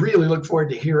I really look forward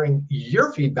to hearing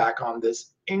your feedback on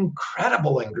this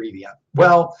incredible ingredient.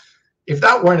 Well, if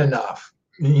that weren't enough,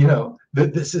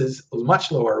 that this is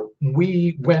much lower.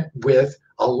 We went with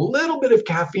a little bit of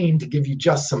caffeine to give you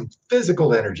just some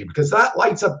physical energy, because that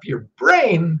lights up your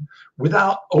brain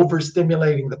without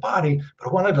overstimulating the body. But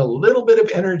I wanted a little bit of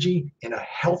energy in a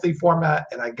healthy format,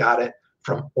 and I got it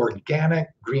from organic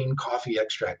green coffee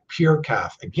extract,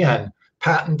 PurCaf. Again,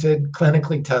 patented,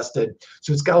 clinically tested.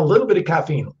 So it's got a little bit of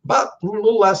caffeine, but a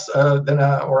little less than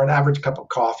an average cup of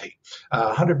coffee,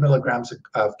 100 milligrams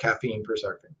of caffeine per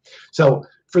serving. So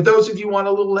for those of you who want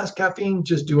a little less caffeine,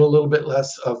 just do a little bit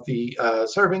less of the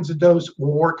servings a dose,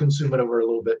 or consume it over a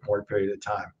little bit more period of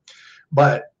time.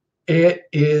 But it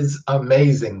is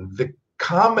amazing. The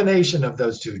combination of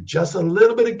those two, just a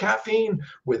little bit of caffeine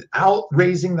without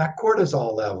raising that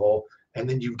cortisol level, and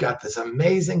then you've got this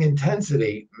amazing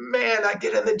intensity. Man, I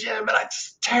get in the gym and I'm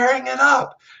just tearing it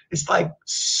up. It's like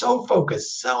so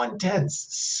focused, so intense,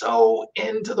 so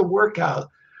into the workout.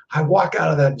 I walk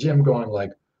out of that gym going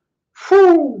like,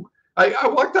 whew. I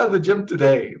walked out of the gym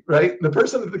today, right? The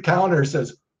person at the counter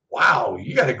says, wow,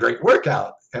 you got a great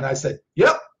workout. And I said,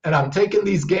 yep, and I'm taking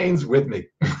these gains with me.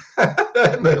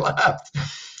 And they laughed.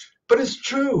 But it's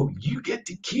true. You get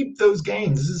to keep those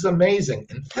gains. This is amazing.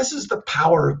 And this is the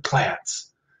power of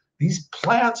plants. These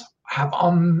plants have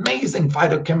amazing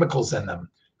phytochemicals in them.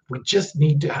 We just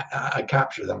need to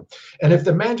capture them. And if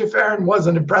the mangiferin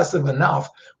wasn't impressive enough,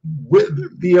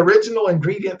 with the original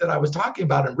ingredient that I was talking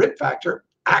about in Rip Factor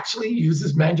actually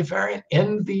uses mangiferin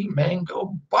in the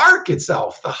mango bark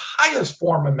itself, the highest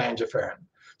form of mangiferin.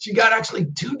 So you got actually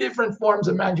two different forms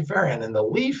of mangiferin in the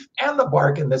leaf and the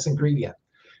bark in this ingredient.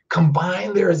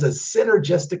 Combined, there is a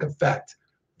synergistic effect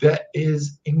that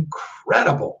is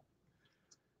incredible.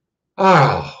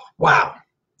 Oh, wow.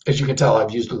 As you can tell,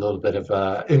 I've used a little bit of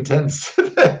N10s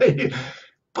today,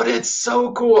 but it's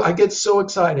so cool. I get so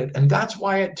excited. And that's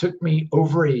why it took me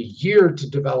over a year to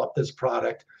develop this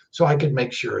product, so I could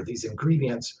make sure these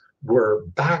ingredients were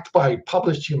backed by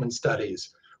published human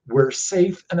studies, were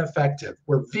safe and effective,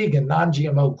 were vegan,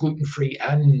 non-GMO, gluten-free,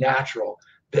 and natural,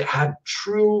 that had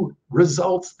true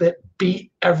results that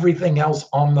beat everything else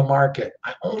on the market.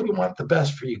 I only want the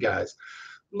best for you guys.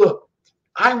 Look,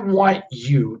 I want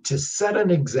you to set an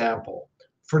example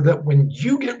for that when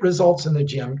you get results in the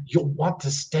gym, you'll want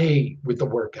to stay with the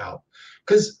workout.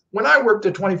 Because when I worked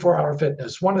at 24-Hour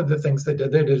Fitness, one of the things they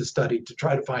did a study to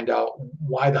try to find out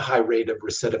why the high rate of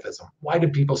recidivism. Why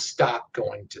did people stop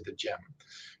going to the gym?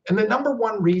 And the number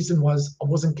one reason was I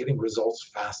wasn't getting results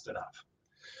fast enough.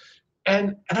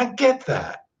 And I get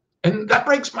that. And that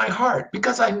breaks my heart,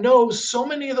 because I know so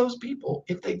many of those people,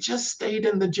 if they just stayed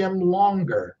in the gym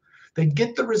longer, they'd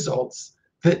get the results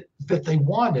that they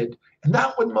wanted, and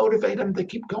that would motivate them to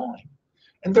keep going.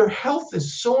 And their health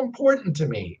is so important to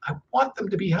me. I want them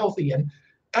to be healthy, and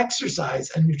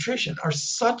exercise and nutrition are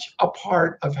such a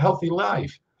part of healthy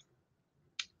life.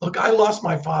 Look, I lost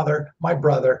my father, my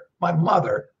brother, my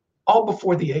mother, all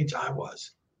before the age I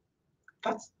was.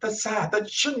 That's sad. That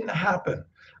shouldn't happen.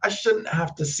 I shouldn't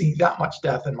have to see that much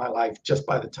death in my life just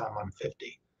by the time I'm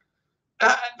 50.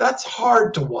 That's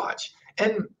hard to watch.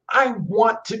 And I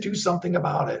want to do something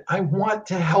about it. I want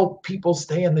to help people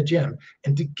stay in the gym.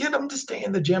 And to get them to stay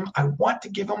in the gym, I want to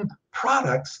give them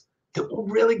products that will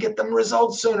really get them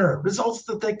results sooner, results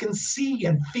that they can see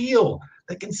and feel.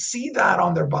 They can see that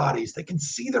on their bodies. They can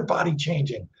see their body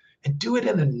changing, and do it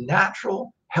in a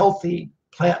natural, healthy,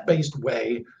 plant-based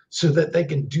way, so that they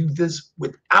can do this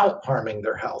without harming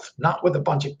their health, not with a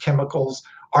bunch of chemicals,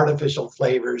 artificial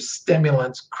flavors,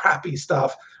 stimulants, crappy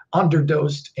stuff,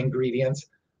 underdosed ingredients.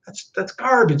 That's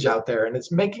garbage out there, and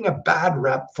it's making a bad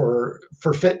rep for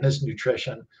fitness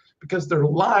nutrition, because they're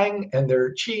lying and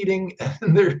they're cheating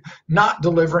and they're not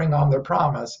delivering on their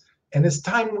promise. And it's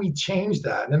time we change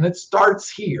that, and it starts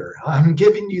here. I'm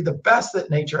giving you the best that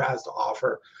nature has to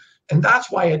offer, and that's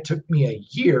why it took me a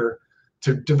year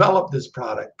to develop this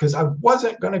product, because I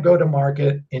wasn't going to go to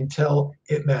market until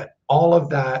it met all of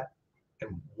that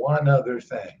and one other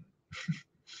thing.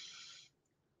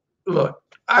 Look,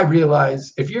 I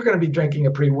realize if you're going to be drinking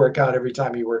a pre-workout every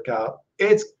time you work out,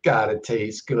 it's got to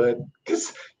taste good,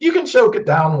 because you can choke it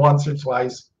down once or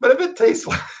twice, but if it tastes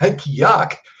like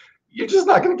yuck, you're just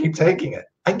not going to keep taking it.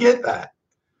 I get that.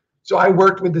 So I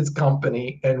worked with this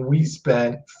company, and we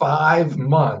spent 5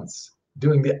 months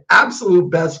doing the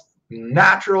absolute best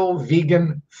natural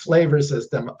vegan flavor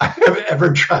system I have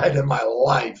ever tried in my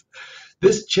life.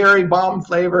 This cherry bomb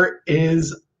flavor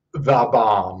is the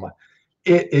bomb.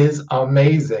 It is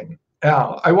amazing.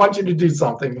 Now, I want you to do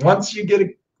something. Once you get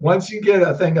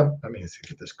a thing of, let me see if I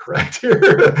get this correct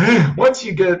here. Once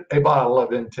you get a bottle of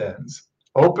N10s,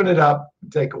 Open it up,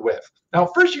 take a whiff. Now,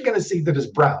 first you're going to see that it's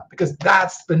brown because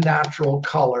that's the natural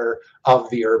color of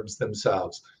the herbs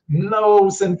themselves. No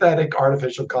synthetic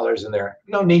artificial colors in there.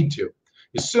 No need to.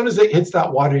 As soon as it hits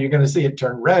that water, you're going to see it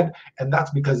turn red, and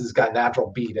that's because it's got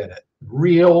natural beet in it.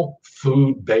 Real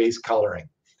food-based coloring,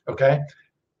 okay?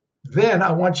 Then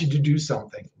I want you to do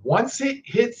something. Once it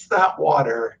hits that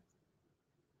water,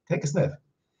 take a sniff.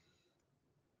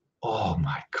 Oh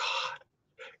my God.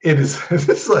 It is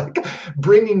it's like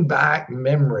bringing back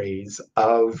memories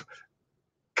of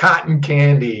cotton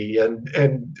candy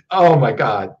and oh my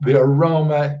God, the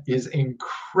aroma is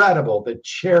incredible. The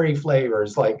cherry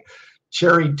flavors, like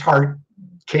cherry tart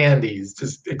candies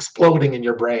just exploding in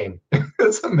your brain.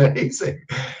 It's amazing.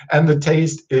 And the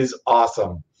taste is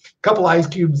awesome. A couple ice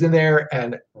cubes in there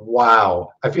and wow,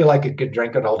 I feel like I could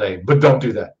drink it all day, but don't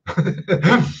do that.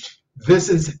 This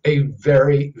is a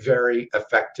very, very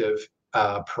effective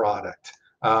product.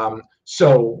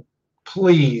 So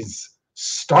please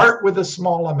start with a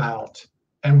small amount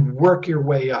and work your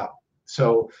way up.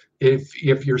 So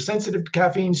if you're sensitive to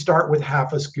caffeine, start with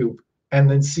half a scoop and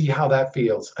then see how that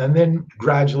feels, and then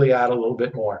gradually add a little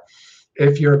bit more.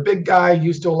 If you're a big guy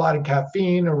used to a lot of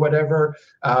caffeine or whatever,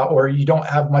 or you don't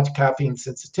have much caffeine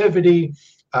sensitivity,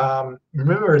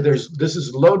 remember this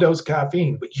is low dose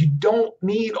caffeine, but you don't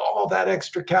need all that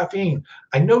extra caffeine.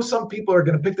 I know some people are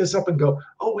going to pick this up and go,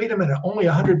 oh, wait a minute, only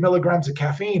 100 milligrams of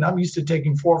caffeine. I'm used to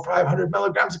taking 400 or 500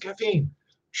 milligrams of caffeine.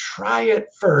 Try it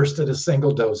first at a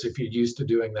single dose if you're used to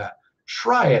doing that.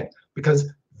 Try it, because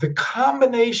the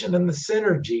combination and the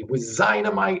synergy with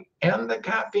Zynamite and the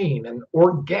caffeine and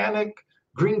organic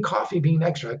green coffee bean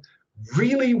extract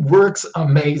really works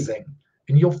amazing.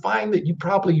 And you'll find that you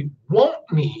probably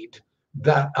won't need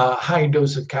that high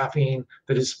dose of caffeine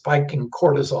that is spiking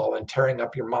cortisol and tearing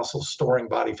up your muscles, storing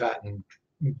body fat, and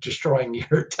destroying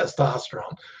your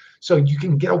testosterone. So you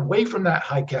can get away from that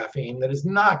high caffeine that is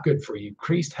not good for you,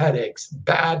 increased headaches,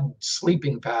 bad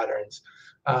sleeping patterns,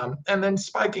 and then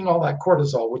spiking all that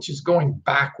cortisol, which is going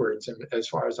backwards, as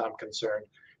far as I'm concerned,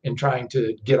 in trying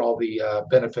to get all the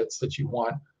benefits that you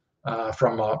want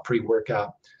from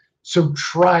pre-workout. So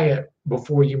try it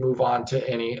before you move on to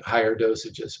any higher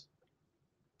dosages.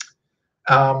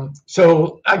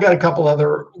 So I got a couple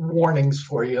other warnings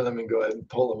for you. Let me go ahead and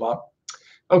pull them up.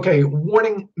 Okay,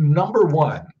 warning number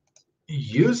one,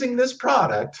 using this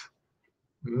product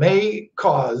may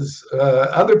cause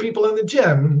other people in the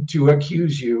gym to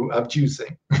accuse you of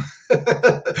juicing.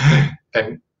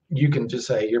 And you can just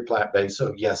say you're plant-based.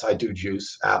 So yes, I do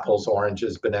juice apples,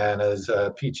 oranges, bananas,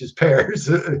 peaches, pears,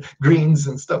 greens,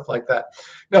 and stuff like that.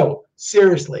 No,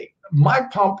 seriously, my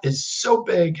pump is so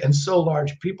big and so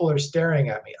large, people are staring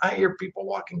at me. I hear people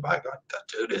walking by going, that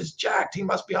dude is jacked. He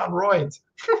must be on roids.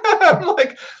 I'm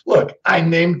like, look, I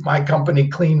named my company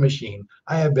Clean Machine.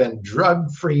 I have been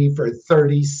drug-free for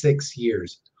 36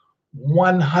 years,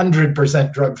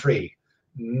 100% drug-free.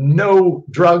 No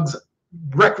drugs,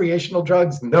 recreational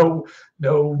drugs, no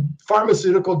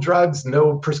pharmaceutical drugs,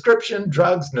 no prescription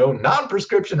drugs, no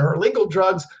non-prescription or illegal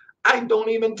drugs. I don't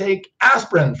even take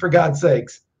aspirin, for God's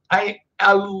sakes.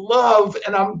 I love,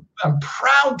 and I'm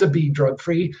proud to be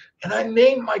drug-free, and I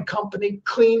named my company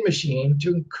Clean Machine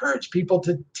to encourage people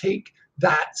to take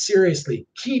that seriously.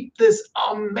 Keep this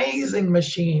amazing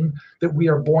machine that we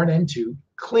are born into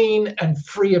clean and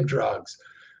free of drugs.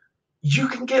 You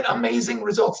can get amazing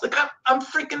results. Like I'm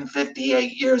freaking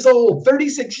 58 years old,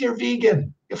 36-year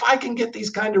vegan. If I can get these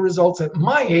kind of results at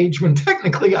my age, when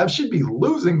technically I should be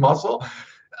losing muscle,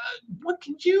 what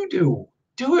can you do?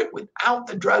 Do it without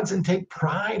the drugs and take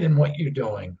pride in what you're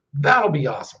doing. That'll be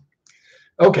awesome.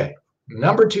 Okay,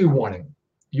 number two warning.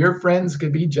 Your friends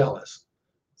could be jealous.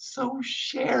 So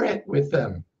share it with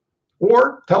them.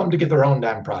 Or tell them to get their own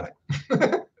damn product.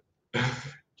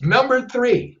 Number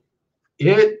three.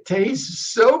 It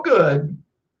tastes so good,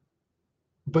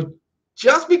 but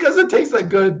just because it tastes that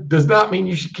good does not mean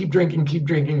you should keep drinking, keep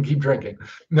drinking, keep drinking.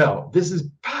 No, this is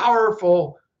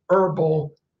powerful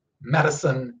herbal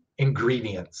medicine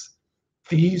ingredients.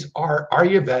 These are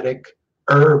Ayurvedic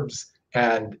herbs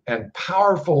and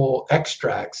powerful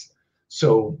extracts.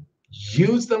 So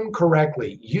use them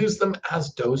correctly. Use them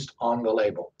as dosed on the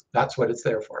label. That's what it's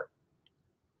there for.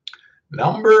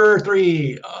 Number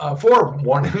four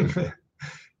warning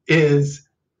is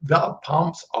the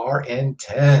pumps are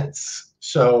intense.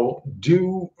 So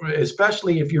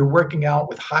especially if you're working out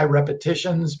with high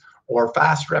repetitions or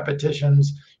fast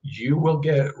repetitions, you will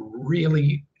get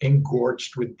really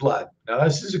engorged with blood. Now,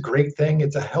 this is a great thing.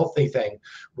 It's a healthy thing.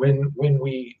 When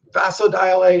we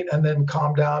vasodilate and then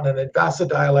calm down and then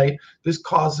vasodilate, this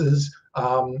causes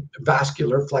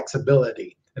vascular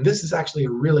flexibility. And this is actually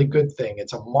a really good thing.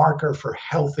 It's a marker for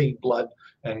healthy blood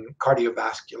and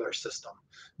cardiovascular system.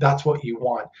 That's what you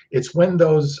want. It's when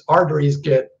those arteries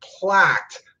get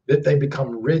plaqued that they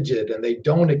become rigid and they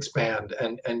don't expand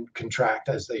and contract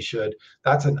as they should.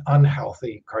 That's an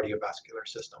unhealthy cardiovascular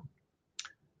system.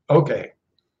 Okay,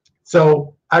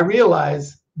 so I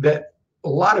realize that a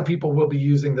lot of people will be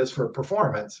using this for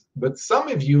performance, but some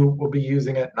of you will be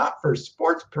using it not for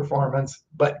sports performance,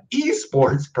 but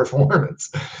esports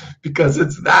performance, because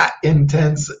it's that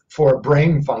intense for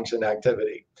brain function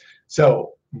activity.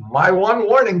 So my one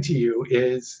warning to you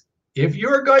is, if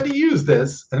you're going to use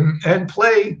this and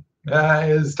play,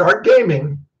 start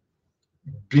gaming,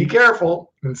 be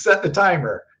careful and set the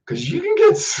timer, because you can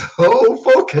get so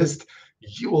focused,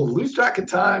 you will lose track of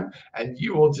time and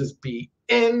you will just be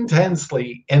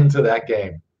intensely into that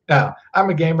game. Now, I'm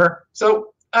a gamer,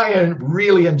 so I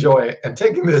really enjoy it. And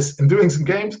taking this and doing some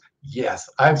games, yes,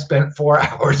 I've spent 4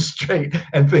 hours straight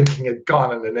and thinking it's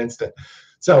gone in an instant.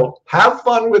 So have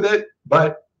fun with it,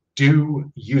 but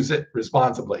do use it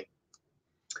responsibly.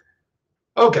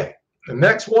 Okay, the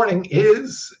next warning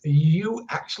is you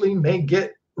actually may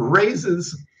get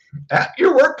raises at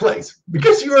your workplace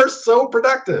because you are so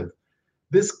productive.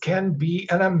 This can be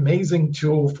an amazing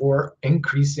tool for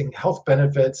increasing health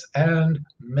benefits and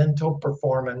mental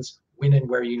performance when and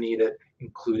where you need it,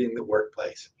 including the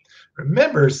workplace.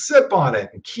 Remember, sip on it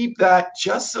and keep that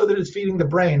just so that it's feeding the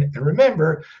brain. And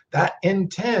remember that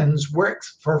N10s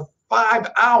works for 5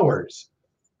 hours.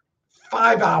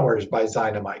 5 hours by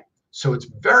Zynamite. So it's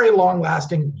very long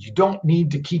lasting. You don't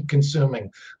need to keep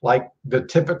consuming like the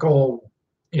typical,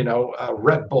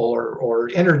 Red Bull or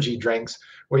energy drinks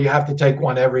where you have to take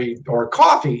one or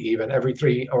coffee even every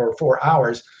 3 or 4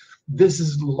 hours. This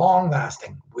is long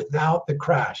lasting without the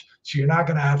crash. So you're not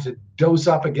going to have to dose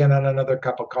up again on another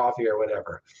cup of coffee or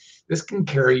whatever. This can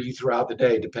carry you throughout the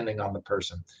day depending on the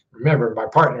person. Remember, my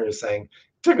partner is saying,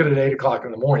 took it at 8 o'clock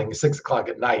in the morning, 6 o'clock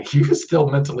at night. He was still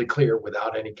mentally clear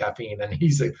without any caffeine, and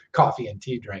he's a coffee and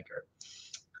tea drinker.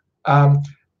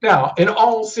 Now, in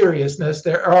all seriousness,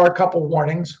 there are a couple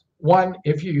warnings. One,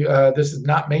 if you this is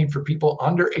not made for people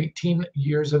under 18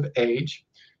 years of age.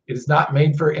 It is not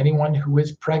made for anyone who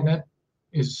is pregnant,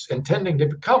 is intending to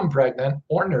become pregnant,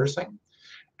 or nursing.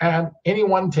 And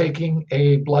anyone taking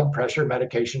a blood pressure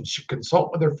medication should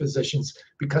consult with their physicians,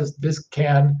 because this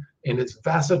can, in its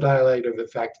vasodilative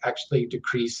effect, actually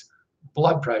decrease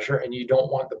blood pressure, and you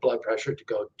don't want the blood pressure to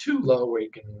go too low where you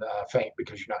can faint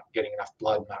because you're not getting enough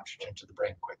blood and oxygen to the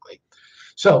brain quickly.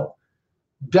 So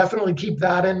definitely keep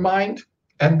that in mind.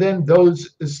 And then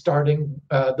those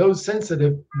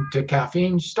sensitive to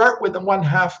caffeine, start with the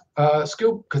 1/2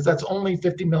 scoop, because that's only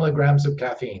 50 milligrams of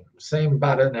caffeine, same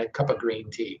about in a cup of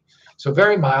green tea. So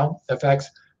very mild effects.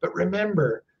 But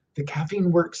remember, the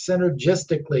caffeine works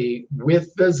synergistically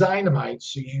with the Zynamite,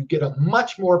 so you get a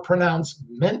much more pronounced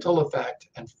mental effect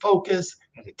and focus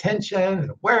and attention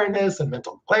and awareness and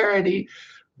mental clarity,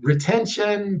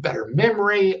 retention, better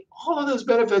memory, all of those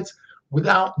benefits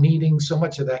without needing so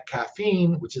much of that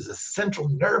caffeine, which is a central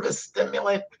nervous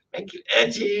stimulant, make you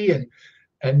edgy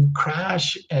and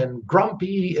crash and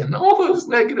grumpy and all those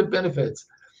negative benefits.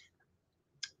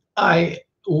 I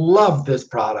love this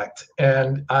product,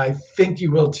 and I think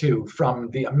you will too, from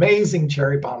the amazing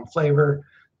cherry bomb flavor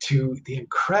to the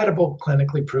incredible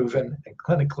clinically proven and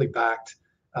clinically backed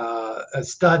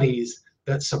studies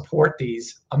that support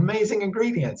these amazing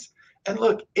ingredients. And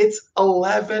look, it's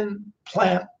 11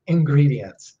 plant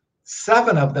ingredients,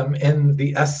 7 of them in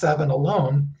the S7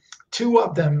 alone, 2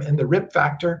 of them in the RIP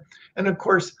factor, and of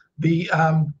course the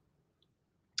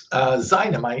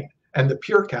Zynamite and the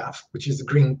PurCaf, which is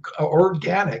the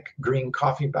organic green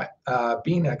coffee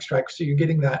bean extract. So you're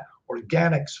getting that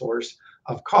organic source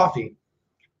of coffee.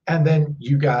 And then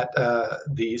you got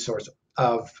the source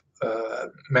of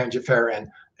mangiferin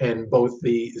in both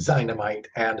the Zynamite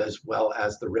and as well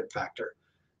as the RIP factor.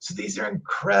 So these are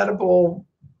incredible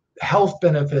health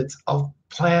benefits of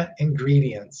plant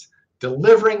ingredients,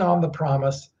 delivering on the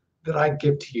promise that I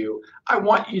give to you. I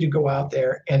want you to go out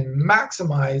there and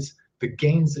maximize the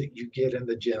gains that you get in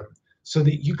the gym so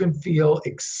that you can feel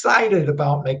excited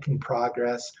about making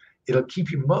progress. It'll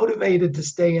keep you motivated to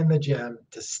stay in the gym,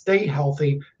 to stay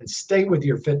healthy and stay with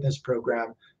your fitness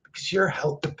program, because your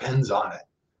health depends on it.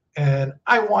 And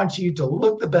I want you to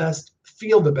look the best,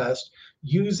 feel the best,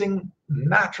 using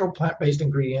natural plant-based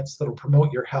ingredients that'll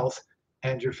promote your health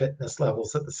and your fitness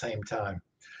levels at the same time.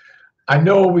 I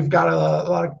know we've got a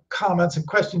lot of comments and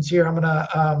questions here.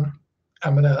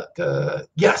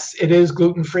 Yes, it is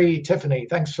gluten-free. Tiffany,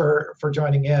 thanks for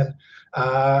joining in.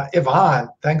 Yvonne,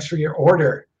 thanks for your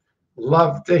order.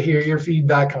 Love to hear your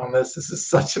feedback on this. This is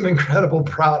such an incredible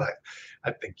product.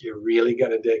 I think you're really going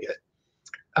to dig it.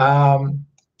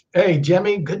 Hey,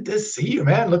 Jimmy, good to see you,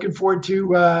 man. Looking forward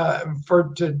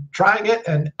to trying it,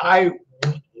 and I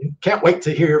can't wait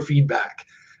to hear your feedback.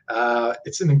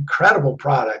 It's an incredible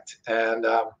product, and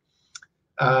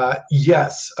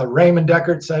yes, Raymond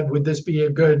Deckert said, would this be a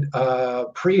good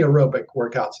pre-aerobic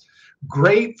workouts?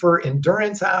 Great for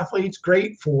endurance athletes,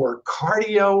 great for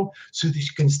cardio, so that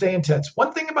you can stay intense.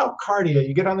 One thing about cardio,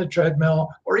 you get on the treadmill,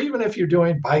 or even if you're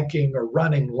doing biking or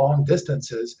running long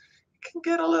distances, it can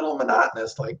get a little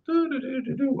monotonous, like,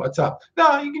 what's up?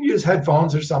 No, you can use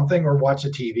headphones or something, or watch a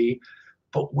TV.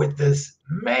 But with this,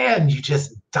 man, you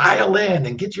just dial in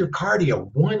and get your cardio.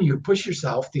 One, you push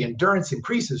yourself, the endurance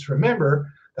increases.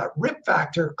 Remember, that RIP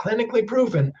factor, clinically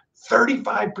proven,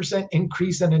 35%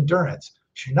 increase in endurance.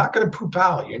 So you're not going to poop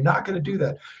out. You're not going to do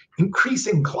that.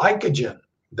 Increasing glycogen,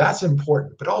 that's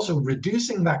important, but also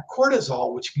reducing that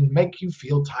cortisol, which can make you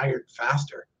feel tired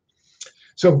faster.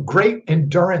 So great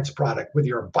endurance product with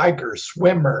your biker,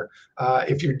 swimmer,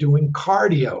 if you're doing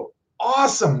cardio,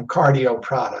 awesome cardio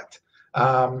product.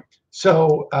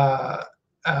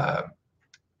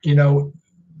 You know,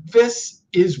 this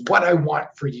is what I want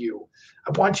for you.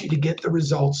 I want you to get the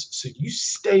results so you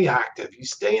stay active, you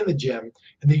stay in the gym,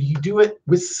 and that you do it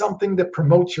with something that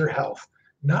promotes your health,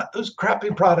 not those crappy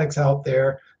products out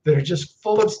there that are just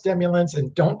full of stimulants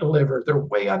and don't deliver. They're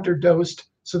way underdosed,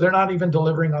 so they're not even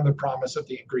delivering on the promise of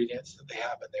the ingredients that they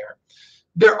have in there.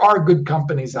 There are good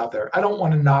companies out there. I don't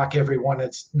want to knock everyone.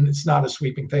 It's not a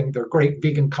sweeping thing. There are great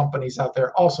vegan companies out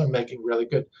there also making really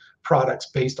good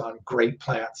products based on great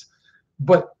plants.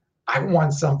 But I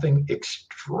want something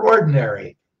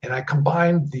extraordinary. And I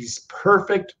combine these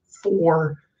perfect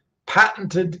 4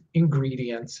 patented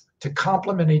ingredients to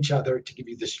complement each other to give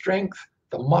you the strength,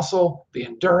 the muscle, the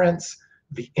endurance,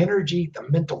 the energy, the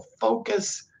mental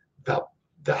focus,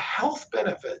 the health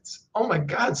benefits. Oh my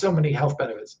God, so many health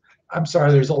benefits. I'm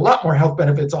sorry, there's a lot more health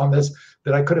benefits on this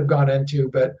that I could have gone into,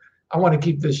 but I want to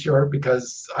keep this short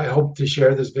because I hope to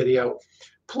share this video.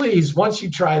 Please, once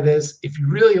you try this, if you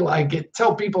really like it,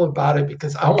 tell people about it,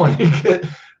 because I want to get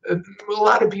a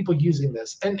lot of people using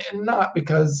this, and not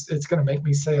because it's going to make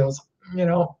me sales. You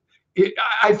know,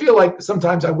 I feel like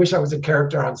sometimes I wish I was a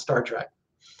character on Star Trek.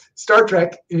 Star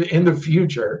Trek in the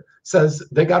future says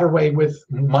they got away with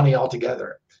money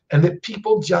altogether, and that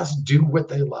people just do what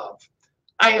they love.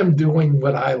 I am doing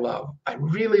what I love. I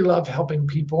really love helping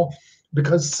people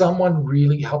because someone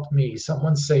really helped me.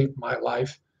 Someone saved my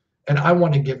life. And I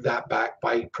want to give that back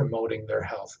by promoting their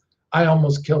health. I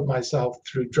almost killed myself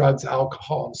through drugs,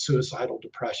 alcohol, and suicidal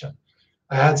depression.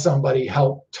 I had somebody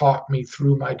help talk me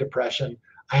through my depression.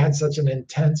 I had such an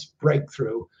intense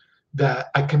breakthrough that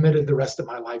I committed the rest of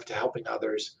my life to helping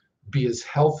others be as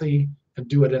healthy and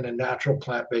do it in a natural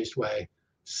plant-based way.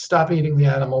 Stop eating the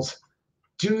animals.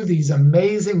 Do these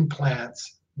amazing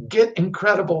plants, get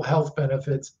incredible health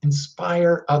benefits,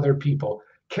 inspire other people.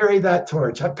 Carry that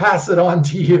torch. I pass it on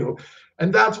to you.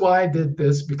 And that's why I did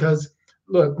this, because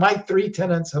look, my 3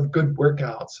 tenets of good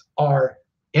workouts are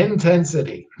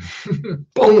intensity.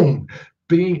 Boom.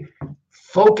 Be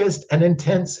focused and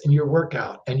intense in your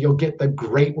workout, and you'll get the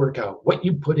great workout. What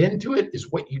you put into it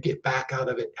is what you get back out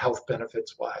of it, health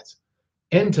benefits wise.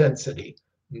 Intensity,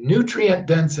 nutrient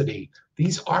density.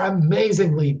 These are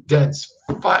amazingly dense,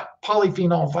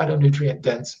 polyphenol, phytonutrient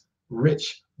dense,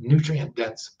 rich, nutrient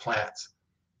dense plants.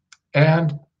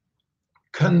 And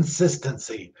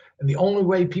consistency. And the only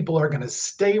way people are going to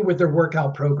stay with their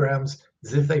workout programs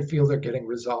is if they feel they're getting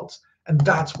results. And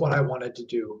that's what I wanted to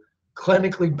do.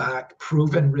 Clinically backed,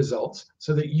 proven results,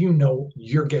 so that you know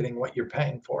you're getting what you're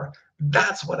paying for.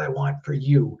 That's what I want for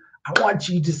you. I want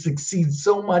you to succeed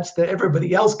so much that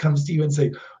everybody else comes to you and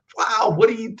say, wow, what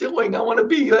are you doing? I want to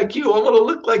be like you. I want to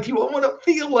look like you. I want to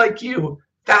feel like you.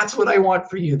 That's what I want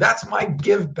for you. That's my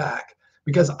give back,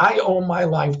 because I owe my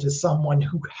life to someone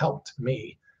who helped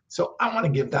me. So I want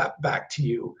to give that back to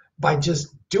you by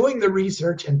just doing the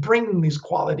research and bringing these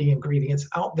quality ingredients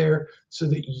out there so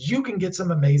that you can get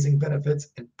some amazing benefits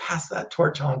and pass that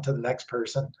torch on to the next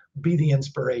person. Be the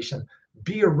inspiration.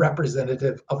 Be a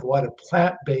representative of what a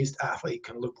plant-based athlete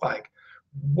can look like,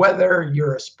 whether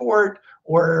you're a sport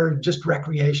or just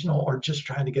recreational or just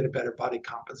trying to get a better body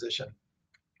composition.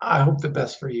 I hope the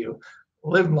best for you.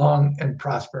 Live long and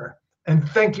prosper. And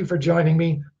thank you for joining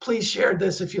me. Please share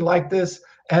this if you like this.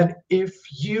 And if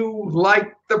you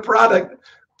like the product,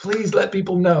 please let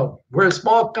people know. We're a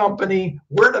small company.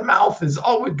 Word of mouth is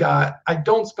all we've got. I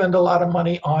don't spend a lot of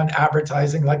money on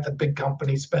advertising like the big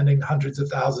companies spending hundreds of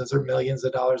thousands or millions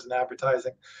of dollars in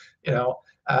advertising.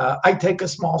 I take a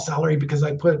small salary because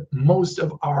I put most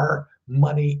of our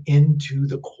money into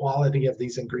the quality of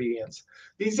these ingredients.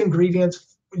 These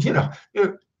ingredients,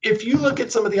 if you look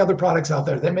at some of the other products out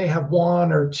there, they may have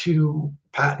one or two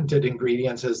patented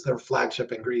ingredients as their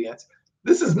flagship ingredients.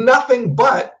 This is nothing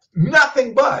but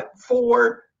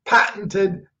 4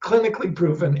 patented, clinically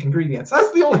proven ingredients.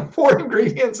 That's the only 4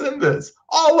 ingredients in this.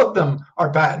 All of them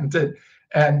are patented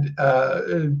and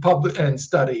published and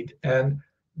studied. And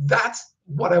that's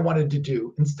what I wanted to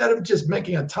do. Instead of just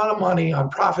making a ton of money on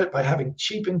profit by having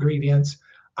cheap ingredients,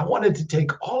 I wanted to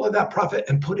take all of that profit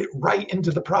and put it right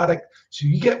into the product so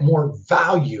you get more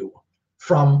value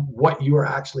from what you are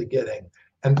actually getting.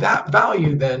 And that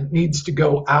value then needs to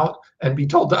go out and be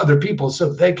told to other people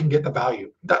so they can get the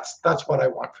value. That's what I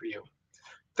want for you.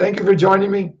 Thank you for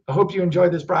joining me. I hope you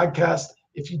enjoyed this broadcast.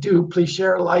 If you do, please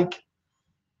share, like,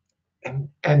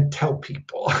 and tell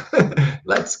people.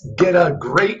 Let's get a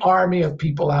great army of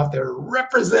people out there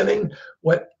representing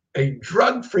what a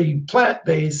drug-free,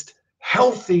 plant-based,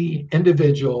 healthy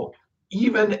individual,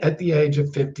 even at the age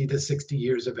of 50 to 60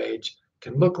 years of age,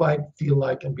 can look like, feel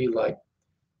like, and be like.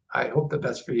 I hope the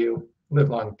best for you. Live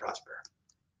long and prosper.